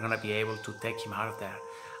we're going to be able to take him out of there,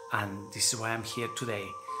 and this is why I'm here today.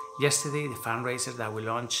 Yesterday, the fundraiser that we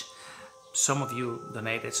launched, some of you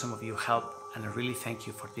donated, some of you helped, and I really thank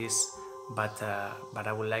you for this. But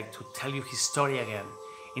I would like to tell you his story again,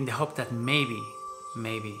 in the hope that maybe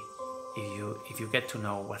if you get to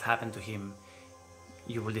know what happened to him,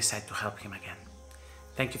 you will decide to help him again.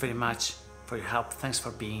 Thank you very much for your help. Thanks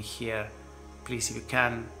for being here. Please, if you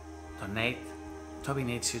can, donate. Toby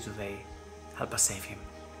needs you today. Help us save him.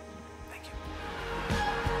 Thank you.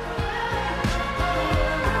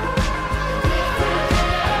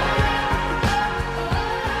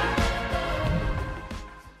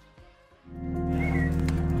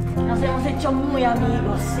 hecho muy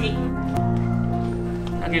amigos, sí.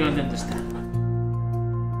 Aquí contento está.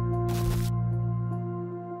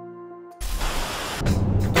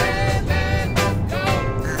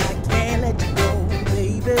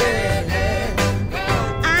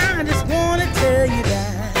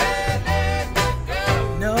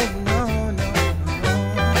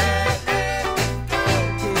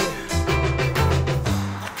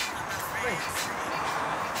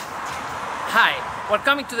 Hi, we're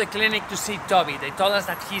coming to the clinic to see Toby. They told us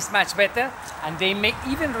that he's much better and they may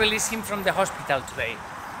even release him from the hospital today.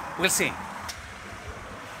 We'll see.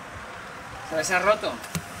 ¿Se les ha roto?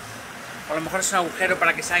 O a lo mejor es un agujero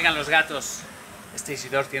para que salgan los gatos. Este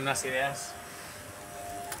Isidor tiene unas ideas.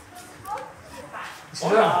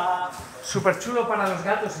 Hola. Súper chulo para los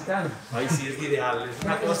gatos y tal. Ay, sí, es ideal. Es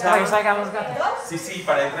una ¿Para cosa... que salgan los gatos? Sí, sí,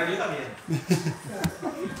 para entrar yo también.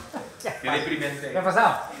 Qué deprimente. ¿Qué ha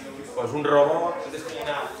pasado? Pues un robo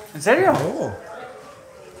descomunal. ¿En serio?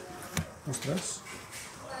 Ostras.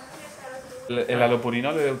 El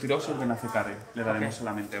alopurinol de Eutirox y el venacecare le daremos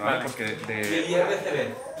solamente, ¿vale? Vale. Porque Y el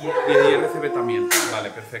IRCB. Y el IRCB también.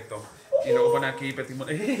 Vale, perfecto. Y luego pone aquí Petit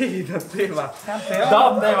 ¡Ey! ¿Dónde vas?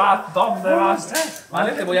 ¿Dónde vas? ¿Dónde vas?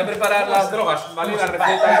 Vale, te voy a preparar las drogas, ¿vale? La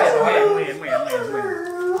receta. Muy bien.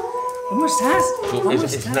 ¿Cómo estás?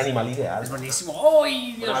 Es un animal ideal. Es buenísimo.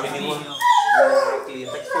 ¡Ay, Dios mío!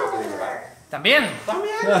 Cliente que se lo quiere llevar. ¿También?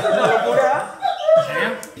 Una locura. ¿En serio?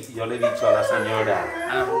 Yo le he dicho a la señora,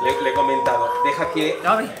 le he comentado, deja que...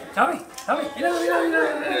 Toby. Mira.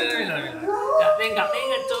 Ya, venga,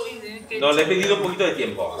 Toby. No, le he pedido un poquito de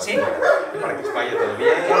tiempo a la ¿Sí? señora, para que vaya todo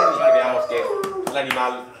bien y que veamos que el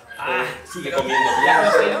animal sigue comiendo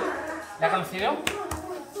bien. ¿Le ha conocido?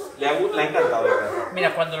 Le ha encantado el perro.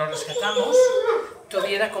 Mira, cuando lo rescatamos,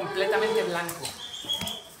 Toby era completamente blanco.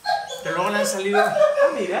 Pero luego le han salido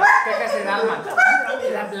pejas de dálmata.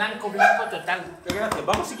 Era blanco total. Qué gracia.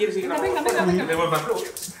 Vamos si quieres ir grabando. Venga. Devuélvanlo.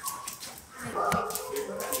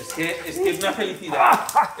 Es que es una felicidad.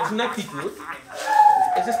 Es una actitud.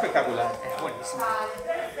 Es espectacular. Es buenísimo.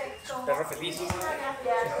 Es un perro feliz.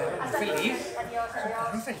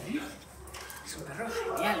 Es un perro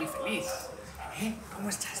genial y feliz. ¿Cómo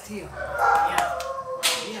estás, tío?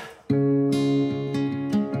 Mira.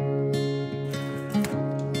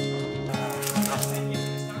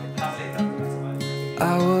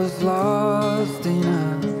 I was lost in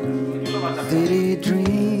a city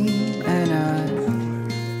dream, and I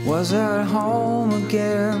was at home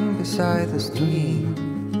again beside the stream.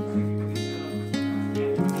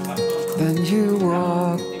 Then you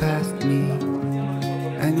walked past me,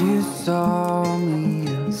 and you saw me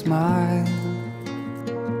and smiled.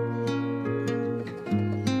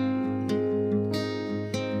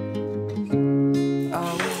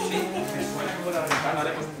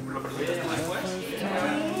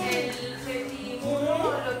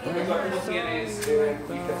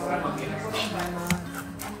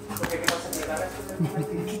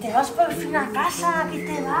 Que te vas por fin a casa, que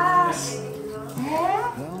te vas.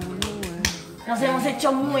 Nos hemos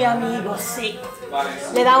hecho muy amigos, sí.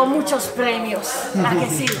 Le he dado muchos premios, ¿a que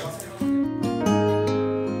sí?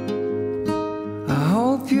 I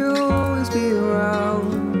hope you'll always be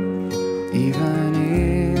around, even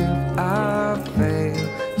if I fail.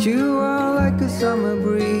 You are like a summer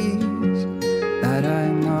breeze that I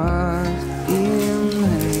must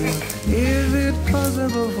inhale. Is it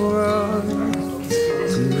possible for us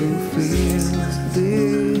to feel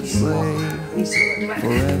this way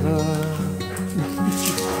forever?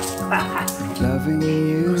 Loving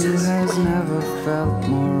you has never felt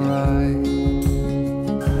more right.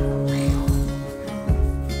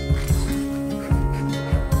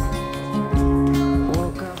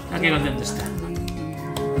 Aquí contento está.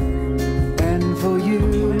 And for you,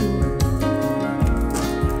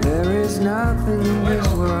 there is nothing in this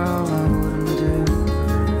world I wouldn't do.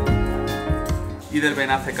 Y del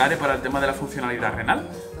venacecare para el tema de la funcionalidad renal,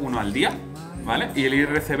 1 al día, ¿vale? Y el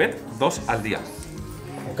IRCB, 2 al día.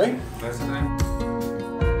 Ok. Gracias.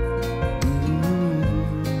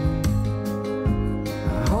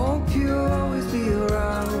 I hope you'll always be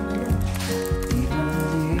around,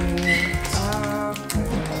 even if I fail.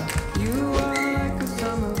 You are like a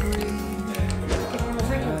summer breeze.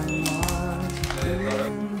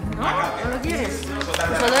 ¿No lo quieres?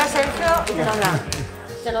 Pues se lo da a Sergio y te lo da.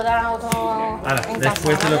 Te lo da otro Ahora, en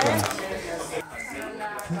después casa, te lo ¿vale? comes.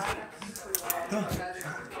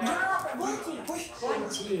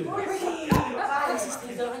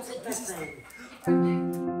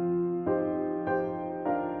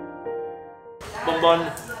 Bombón.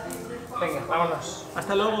 Venga, vámonos.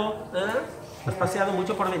 Hasta luego. Has paseado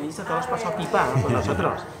mucho por venirse, te lo has pasado pipa con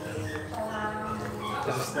nosotros.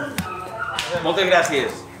 Moltes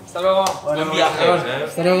gràcies. Hasta luego. Buen viaje.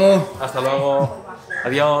 Hasta luego. Hasta luego.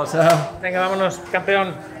 Adiós. Chao. Venga, vámonos,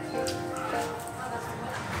 campeón.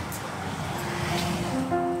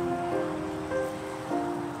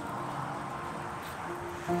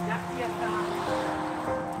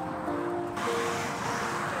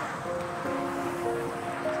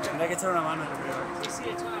 Tendré que echar una mano, yo creo. Sí, sí,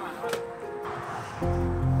 echa una mano.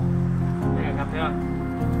 Venga, campeón.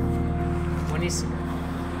 Buenísimo.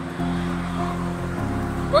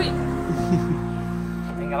 ¡Uy!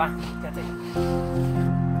 Venga, va, quédate.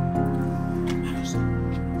 Vamos.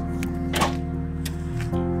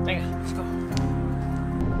 Venga, let's go.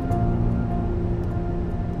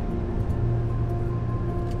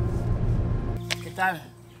 ¿Qué tal?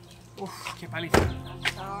 Uf, qué paliza.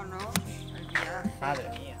 No, no. El viaje. Madre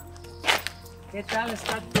mía. ¿Qué tal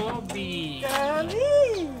está Toby?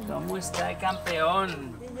 ¡Toby! ¿Cómo está el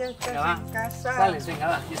campeón? Y ya estás Venga, va. en casa. Sales, venga,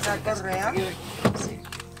 va. Ya está ¿La correa? Sí.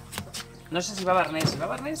 No sé si va Barnés. ¿Va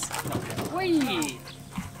Barnés? No. ¡Uy!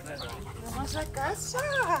 ¡Vamos a casa!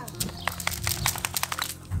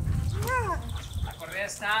 La correa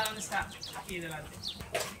está, ¿dónde está? Aquí delante.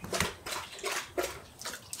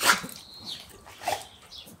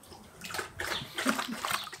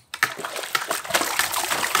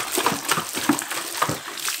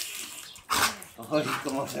 Ay,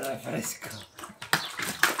 cómo se refresca.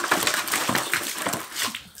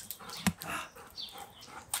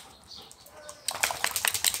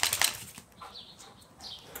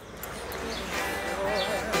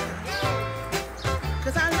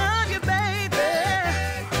 Cause I love you, baby.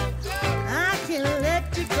 I can't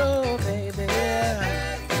let you go, baby.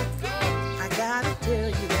 I gotta tell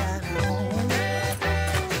you that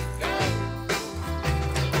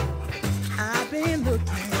I've been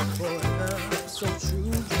looking for love so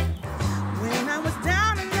true. When I was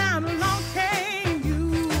down and out, along came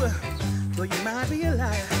you. Though you might be a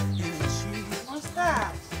liar, and it's you. What's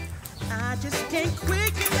that? I just can't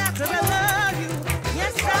quit you now 'cause I love you.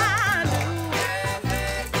 Yes, I do.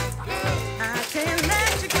 I can't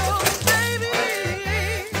let you go, baby.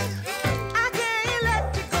 I can't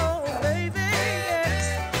let you go, baby.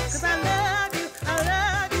 'Cause I love you, I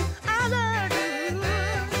love you, I love you.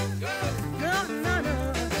 No, no, no.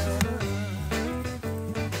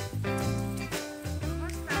 ¿Cómo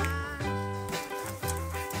estás?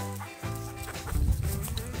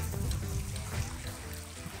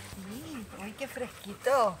 Sí, uy, qué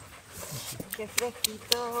fresquito. Qué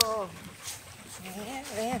fresquito.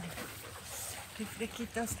 Ven. Qué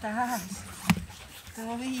fresquito estás.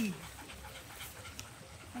 Toby.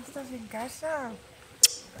 ¿No estás en casa?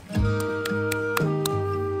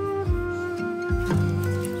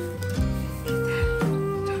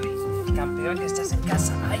 Campeón, ya estás en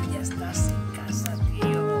casa. Ay, ya estás en casa,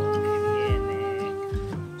 tío. Qué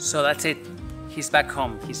bien, So that's it. He's back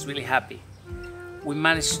home. He's really happy. We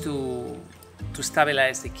managed to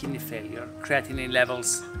stabilize the kidney failure. Creatinine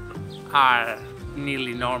levels are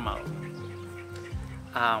nearly normal.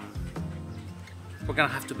 We're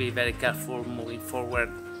gonna have to be very careful moving forward,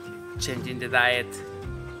 changing the diet.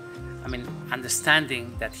 I mean,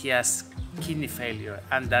 understanding that he has kidney failure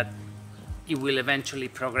and that it will eventually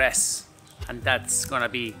progress, and that's gonna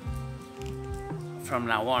be from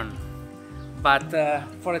now on. But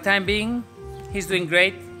for the time being, he's doing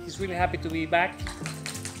great. He's really happy to be back,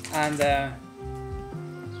 and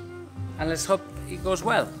let's hope it goes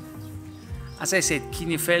well. As I said,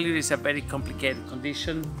 kidney failure is a very complicated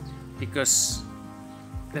condition because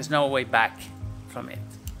there's no way back from it.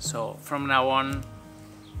 So from now on,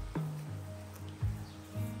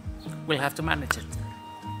 we'll have to manage it.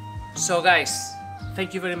 So guys,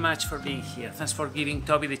 thank you very much for being here. Thanks for giving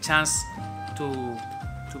Toby the chance to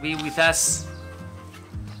be with us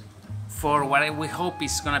for what we hope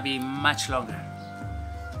is gonna be much longer.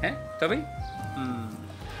 Eh, Toby?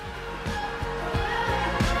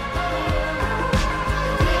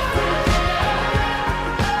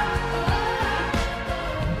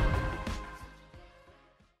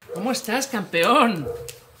 ¿Cómo estás, campeón?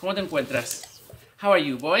 ¿Cómo te encuentras? How are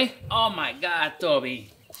you, boy? Oh my God,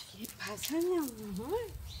 Toby. ¿Qué pasa, mi amor?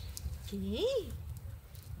 ¿Qué?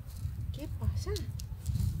 ¿Qué pasa?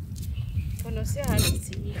 ¿Conoce a alguien?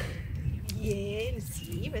 Sí. Bien,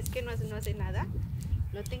 sí. ¿Ves que no hace nada?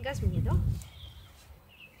 No tengas miedo.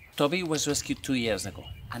 Toby was rescued 2 years ago,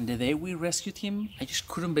 and the day we rescued him, I just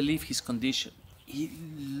couldn't believe his condition. He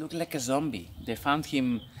looked like a zombie. They found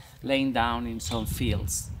him laying down in some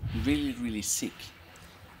fields, really, really sick.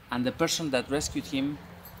 And the person that rescued him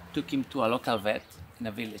took him to a local vet in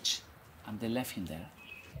a village, and they left him there.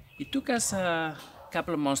 It took us a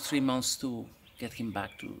couple of months, 3 months, to get him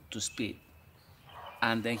back to speed.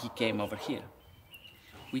 and then he came over here.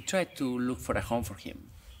 We tried to look for a home for him,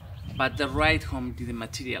 but the right home didn't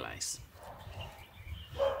materialize.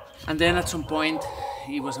 And then at some point,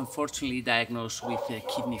 he was unfortunately diagnosed with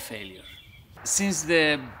kidney failure. Since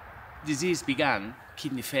the disease began,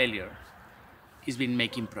 kidney failure, he's been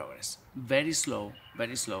making progress. Very slow, but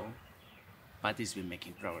he's been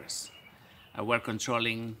making progress. We're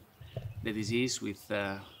controlling the disease with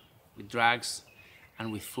drugs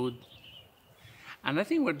and with food. And I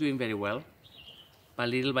think we're doing very well. But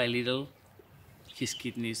little by little, his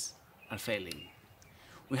kidneys are failing.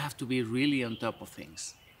 We have to be really on top of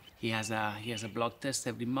things. He has a blood test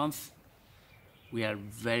every month. We are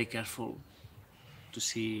very careful to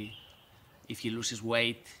see if he loses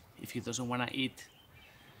weight, if he doesn't want to eat.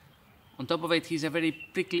 On top of it, he's a very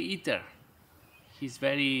prickly eater. He's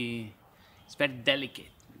very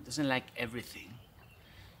delicate. He doesn't like everything.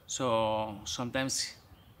 So sometimes,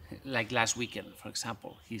 like last weekend, for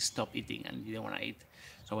example, he stopped eating and didn't want to eat.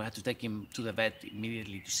 So we had to take him to the vet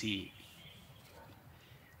immediately to see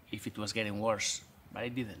if it was getting worse, but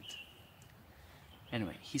it didn't.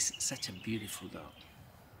 Anyway, he's such a beautiful dog.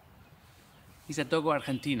 He's a Dogo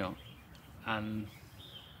Argentino, and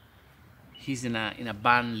he's in a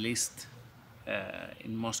banned list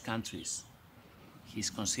in most countries. He's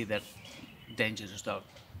considered dangerous dog,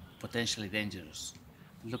 potentially dangerous.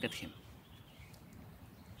 Look at him.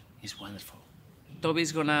 He's wonderful. Toby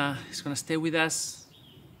is gonna stay with us.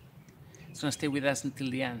 He's gonna stay with us until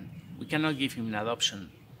the end. We cannot give him an adoption,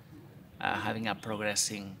 having a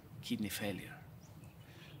progressing kidney failure.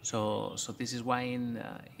 So this is why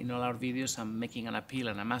in all our videos I'm making an appeal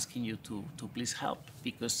and I'm asking you to please help,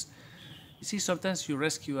 because you see, sometimes you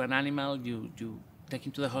rescue an animal, you take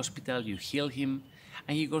him to the hospital, you heal him,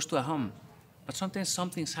 and he goes to a home. But sometimes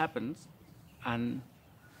something's happened and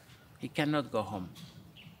he cannot go home.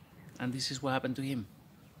 And this is what happened to him.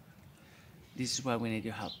 This is why we need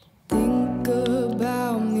your help. Think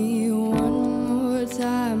about me one more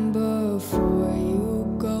time before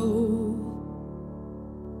you go.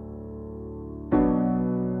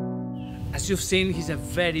 As you've seen, he's a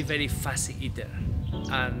very fussy eater,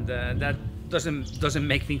 and that doesn't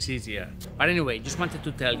make things easier. But anyway, just wanted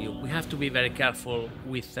to tell you, we have to be very careful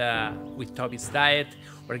with Toby's diet.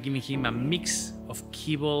 We're giving him a mix of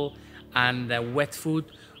kibble and wet food.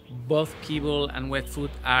 Both kibble and wet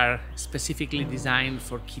food are specifically designed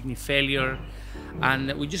for kidney failure,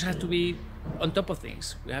 and we just have to be on top of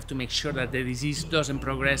things. We have to make sure that the disease doesn't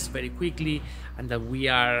progress very quickly and that we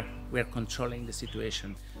are controlling the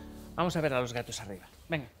situation. Vamos a ver a los gatos arriba.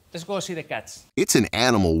 Venga, let's go see the cats. It's an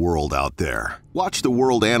animal world out there. Watch the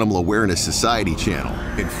World Animal Awareness Society channel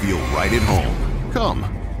and feel right at home. Come,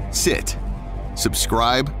 sit,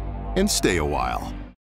 subscribe, and stay a while.